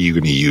them? What are you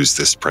going to use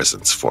this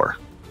presence for?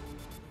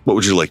 What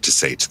would you like to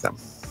say to them?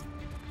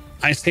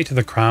 I say to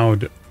the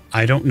crowd,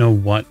 I don't know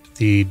what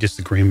the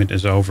disagreement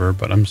is over,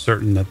 but I'm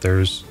certain that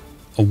there's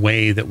a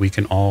way that we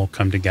can all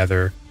come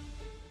together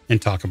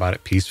and talk about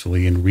it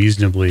peacefully and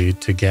reasonably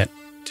to get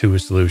to a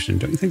solution.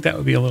 Don't you think that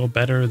would be a little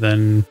better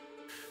than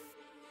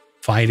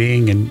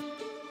fighting and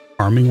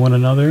harming one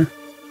another?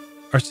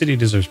 Our city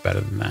deserves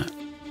better than that.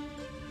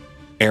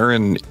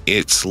 Erin,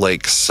 it's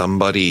like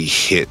somebody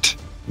hit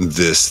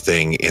this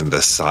thing in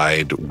the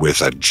side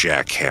with a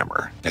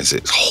jackhammer as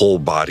its whole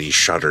body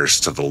shudders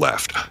to the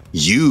left.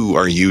 You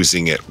are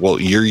using it,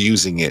 you're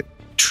using it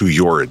to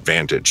your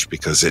advantage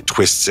because it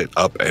twists it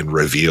up and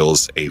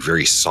reveals a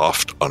very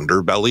soft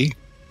underbelly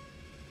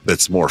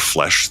that's more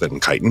flesh than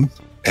chitin.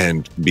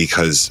 And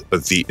because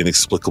of the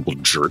inexplicable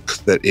jerk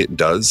that it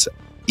does,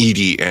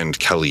 Edie and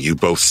Kelly, you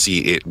both see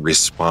it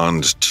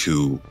respond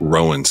to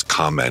Rowan's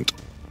comment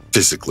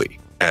physically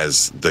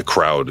as the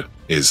crowd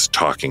is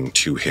talking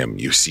to him.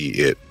 You see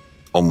it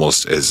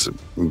almost as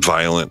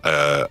violent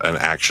an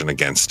action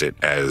against it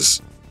as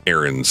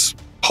Erin's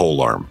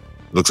polearm.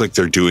 It looks like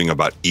they're doing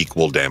about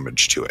equal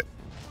damage to it.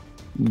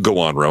 Go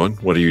on, Rowan.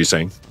 What are you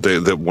saying?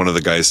 The one of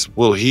the guys,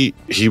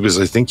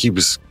 I think he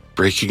was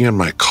breaking in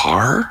my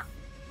car?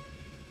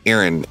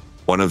 Erin,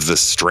 one of the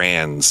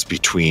strands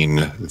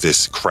between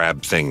this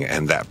crab thing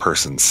and that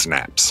person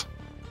snaps,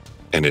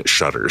 and it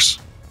shudders.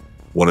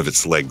 One of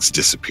its legs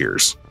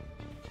disappears.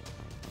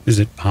 Is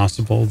it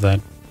possible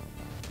that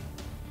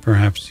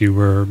perhaps you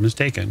were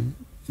mistaken?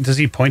 Does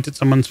he point at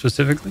someone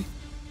specifically?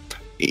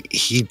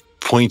 He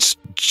points,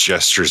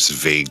 gestures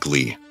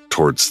vaguely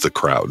towards the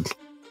crowd.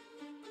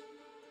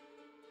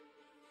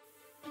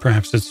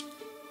 Perhaps it's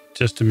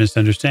just a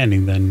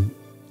misunderstanding then.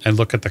 I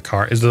look at the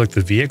car. Is it like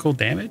the vehicle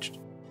damaged?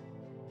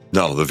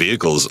 No, the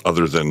vehicle's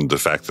other than the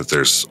fact that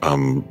there's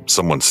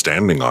someone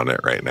standing on it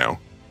right now.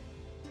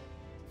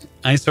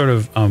 I sort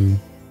of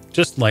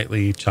just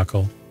lightly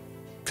chuckle.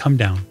 Come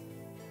down.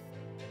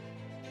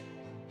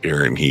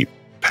 Erin, he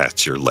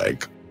pats your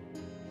leg.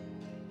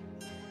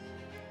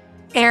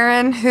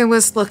 Erin, who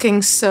was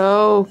looking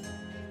so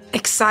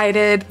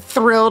excited,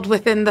 thrilled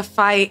within the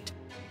fight,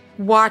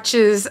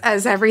 watches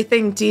as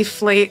everything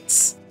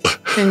deflates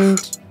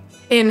and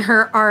in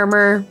her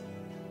armor,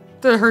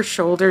 her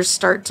shoulders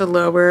start to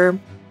lower,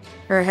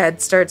 her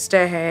head starts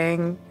to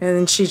hang, and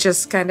then she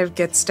just kind of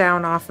gets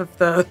down off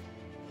the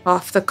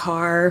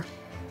car.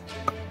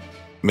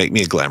 Make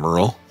me a glamour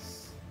roll.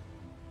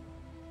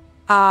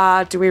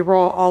 Do we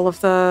roll all of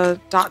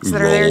the dots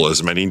that are there? Roll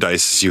as many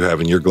dice as you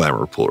have in your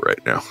glamour pool right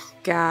now.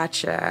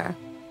 Gotcha.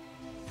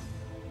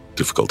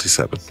 Difficulty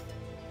 7.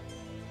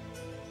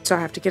 So I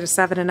have to get a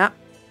 7 and up?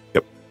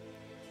 Yep.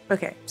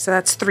 Okay, so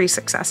that's 3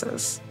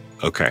 successes.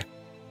 Okay.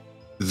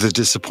 The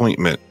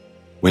disappointment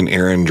when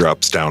Erin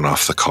drops down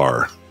off the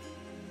car,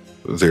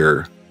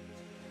 their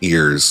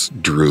ears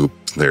droop,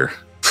 they're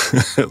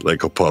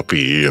like a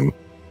puppy, and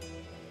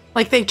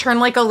like they turn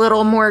like a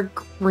little more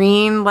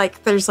green,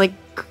 like there's like,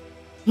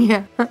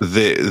 yeah.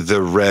 The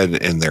red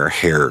in their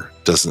hair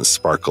doesn't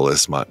sparkle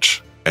as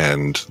much,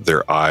 and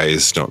their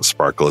eyes don't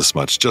sparkle as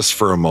much, just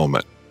for a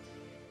moment.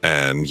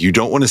 And you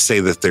don't want to say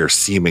that they're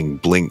seeming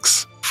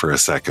blinks for a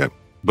second,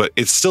 but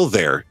it's still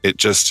there. It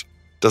just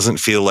doesn't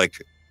feel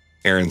like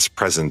Erin's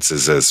presence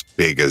is as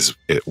big as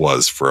it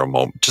was for a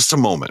moment, just a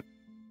moment.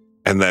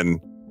 And then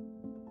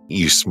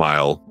You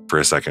smile for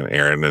a second,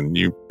 Erin, and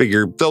you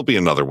figure there'll be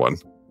another one.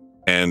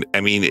 And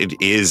I mean,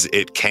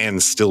 it can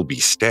still be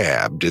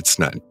stabbed. It's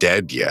not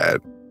dead yet,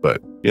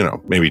 but,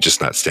 maybe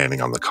just not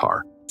standing on the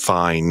car.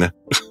 Fine.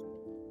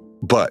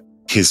 But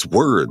his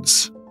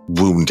words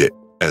wound it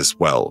as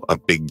well. A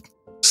big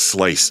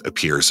slice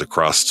appears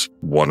across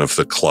one of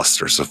the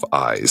clusters of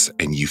eyes,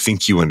 and you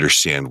think you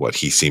understand what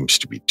he seems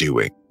to be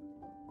doing.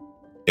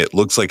 It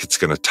looks like it's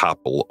going to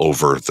topple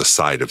over the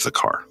side of the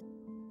car.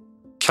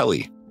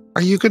 Kelly,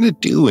 are you going to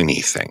do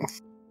anything?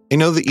 I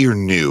know that you're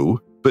new,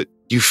 but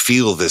you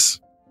feel this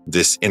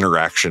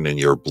interaction in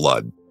your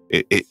blood.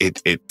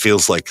 It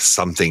feels like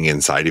something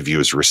inside of you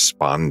is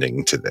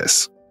responding to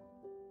this,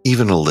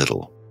 even a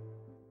little.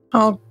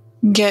 I'll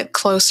get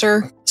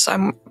closer. So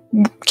I'm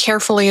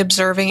carefully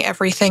observing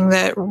everything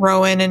that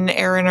Rowan and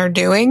Erin are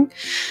doing.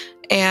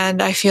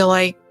 And I feel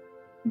like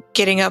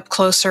getting up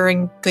closer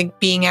and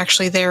being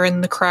actually there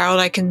in the crowd,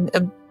 I can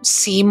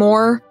see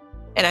more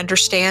and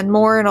understand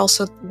more. And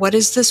also, what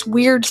is this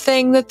weird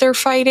thing that they're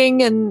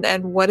fighting and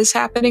what is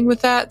happening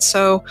with that?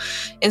 So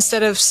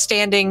instead of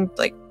standing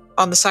like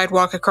on the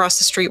sidewalk across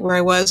the street where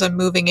I was, I'm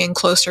moving in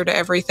closer to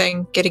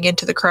everything, getting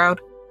into the crowd.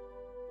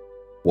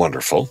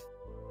 Wonderful.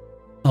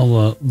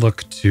 I'll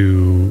look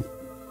to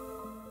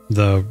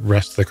the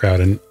rest of the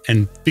crowd,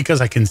 and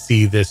because I can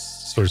see this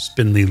sort of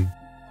spindly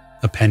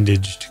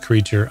appendaged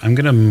creature, I'm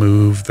going to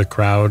move the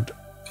crowd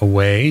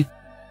away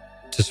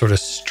to sort of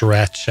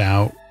stretch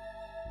out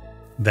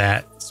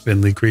that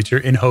spindly creature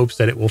in hopes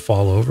that it will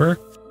fall over.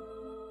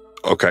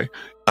 Okay.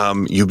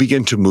 You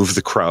begin to move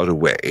the crowd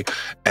away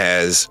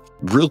as,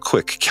 real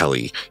quick,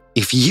 Kelly,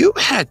 if you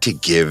had to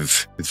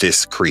give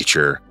this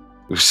creature,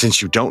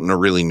 since you don't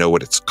really know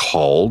what it's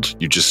called,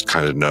 you just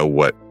kind of know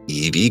what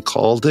Edie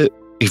called it.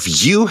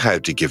 If you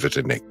had to give it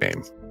a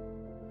nickname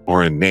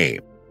or a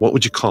name, what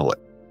would you call it?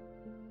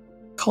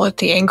 Call it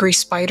the Angry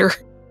Spider.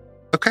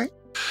 Okay.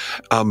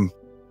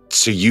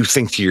 So you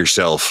think to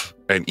yourself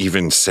and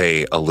even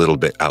say a little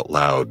bit out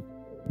loud,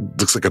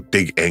 looks like a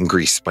big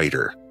angry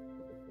spider.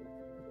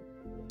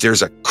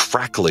 There's a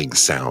crackling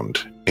sound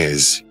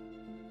as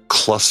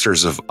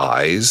clusters of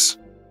eyes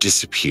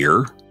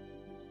disappear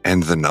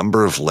and the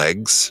number of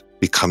legs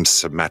becomes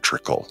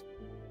symmetrical.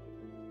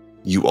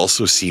 You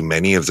also see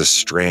many of the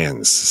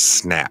strands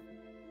snap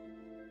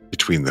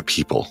between the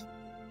people,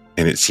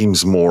 and it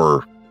seems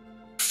more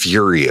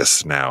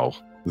furious now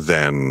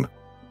than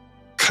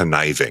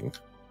conniving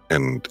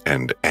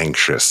and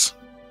anxious.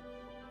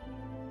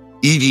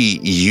 Edie,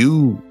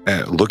 you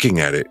looking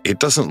at it, it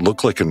doesn't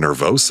look like a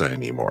Nervosa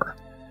anymore.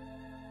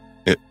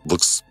 It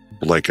looks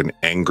like an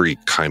angry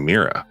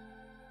chimera.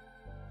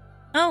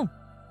 Oh.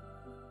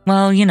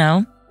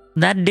 Well,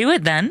 that'd do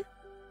it then.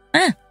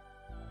 I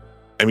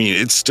mean,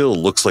 it still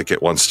looks like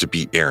it wants to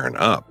beat Erin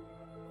up,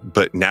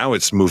 but now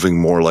it's moving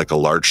more like a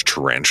large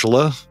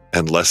tarantula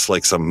and less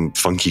like some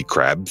funky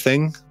crab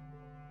thing.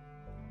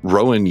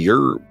 Rowan,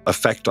 your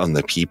effect on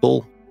the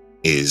people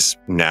is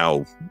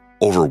now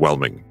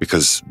overwhelming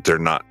because they're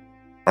not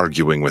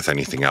arguing with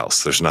anything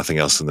else. There's nothing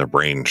else in their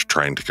brain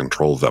trying to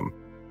control them.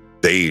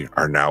 They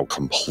are now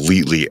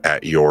completely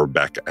at your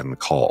beck and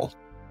call.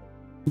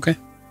 Okay.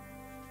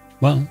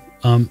 Well,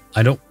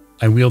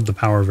 I wield the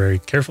power very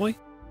carefully.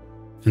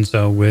 And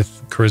so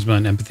with charisma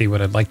and empathy, what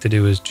I'd like to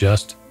do is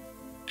just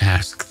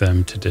ask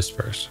them to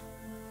disperse.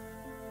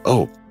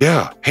 Oh,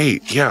 yeah. Hey,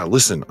 yeah,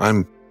 listen,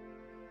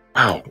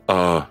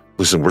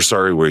 listen, we're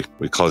sorry we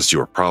caused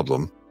you a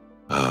problem.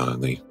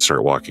 They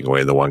start walking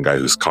away. The one guy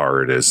whose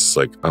car it is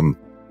like,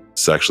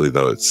 it's actually,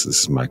 though, this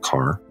is my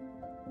car.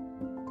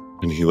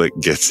 And he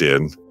gets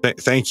in.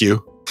 Thank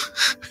you.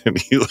 And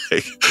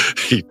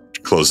he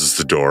closes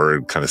the door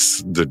and kind of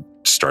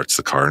starts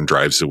the car and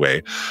drives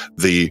away.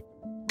 The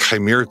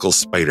chimerical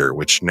spider,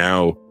 which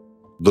now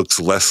looks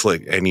less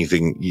like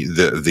anything,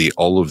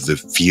 all of the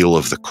feel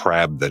of the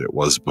crab that it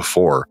was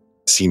before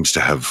seems to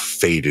have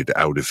faded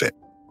out of it.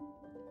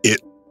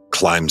 It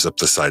climbs up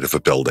the side of a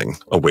building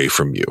away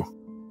from you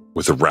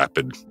with a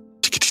rapid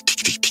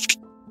tick-tick-tick-tick-tick.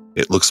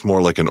 It looks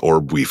more like an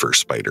orb weaver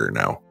spider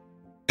now,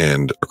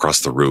 and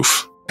across the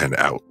roof and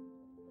out.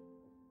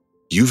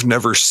 You've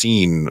never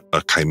seen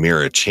a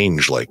chimera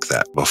change like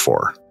that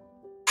before,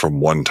 from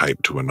one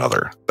type to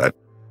another.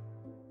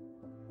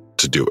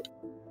 To do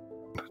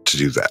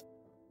that.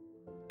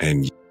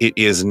 And it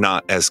is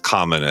not as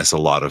common as a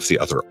lot of the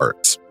other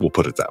arts. We'll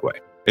put it that way.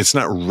 It's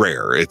not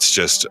rare. It's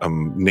just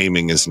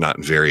naming is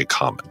not very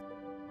common.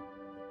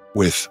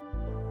 With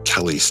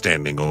Kelly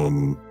standing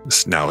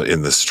now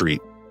in the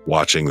street,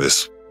 watching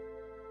this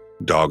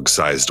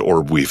dog-sized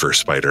orb weaver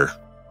spider,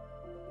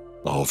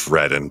 all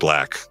red and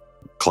black,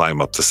 climb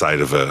up the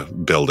side of a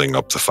building,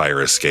 up the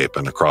fire escape,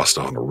 and across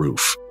on a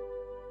roof.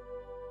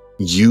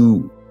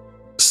 You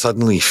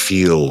suddenly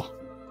feel,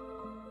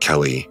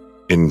 Kelly,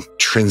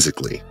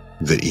 intrinsically,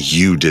 that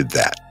you did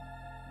that.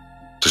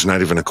 There's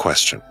not even a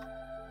question.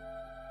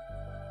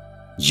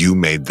 You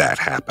made that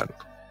happen.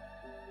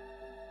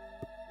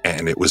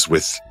 And it was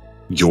with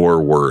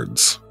your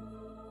words.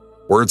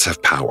 Words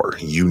have power.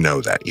 You know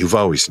that. You've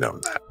always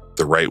known that.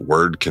 The right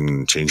word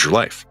can change your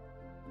life.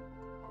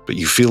 but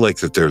you feel like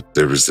that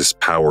there was this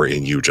power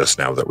in you just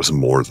now that was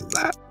more than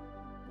that.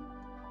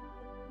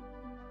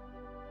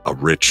 A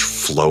rich,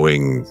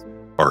 flowing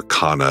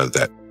arcana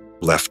that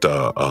left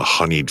a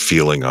honeyed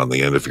feeling on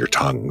the end of your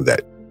tongue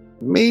that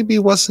maybe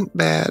wasn't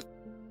bad,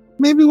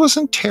 maybe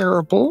wasn't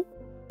terrible,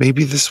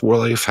 maybe this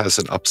life has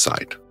an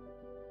upside.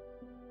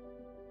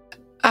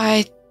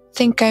 I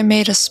think I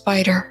made a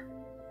spider.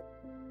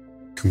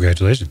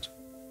 Congratulations.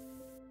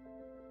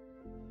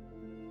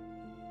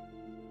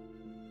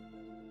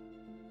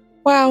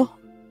 Wow.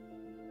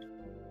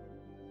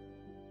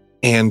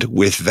 And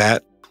with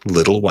that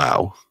little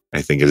wow,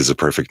 I think it is a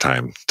perfect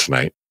time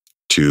tonight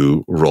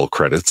to roll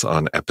credits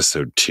on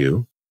episode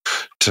 2.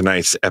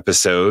 Tonight's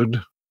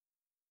episode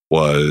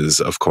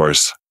was, of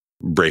course,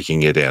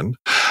 Breaking It In.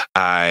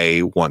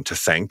 I want to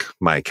thank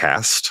my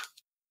cast,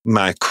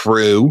 my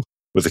crew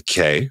with a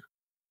K,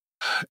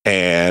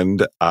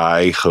 and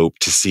I hope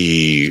to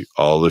see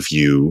all of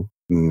you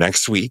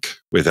next week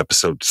with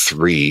episode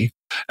 3.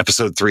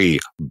 Episode 3,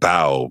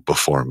 Bow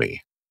Before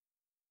Me.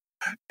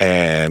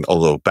 And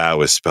although bow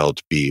is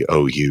spelled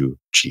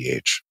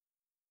B-O-U-G-H.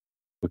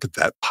 What could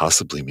that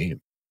possibly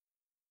mean?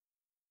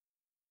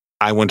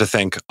 I want to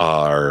thank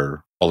all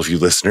of you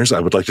listeners.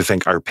 I would like to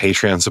thank our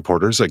Patreon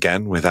supporters.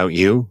 Again, without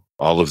you,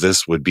 all of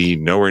this would be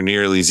nowhere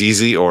nearly as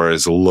easy or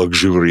as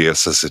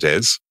luxurious as it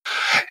is.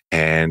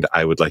 And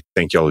I would like to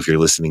thank you all of your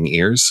listening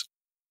ears.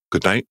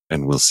 Good night,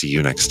 and we'll see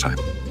you next time.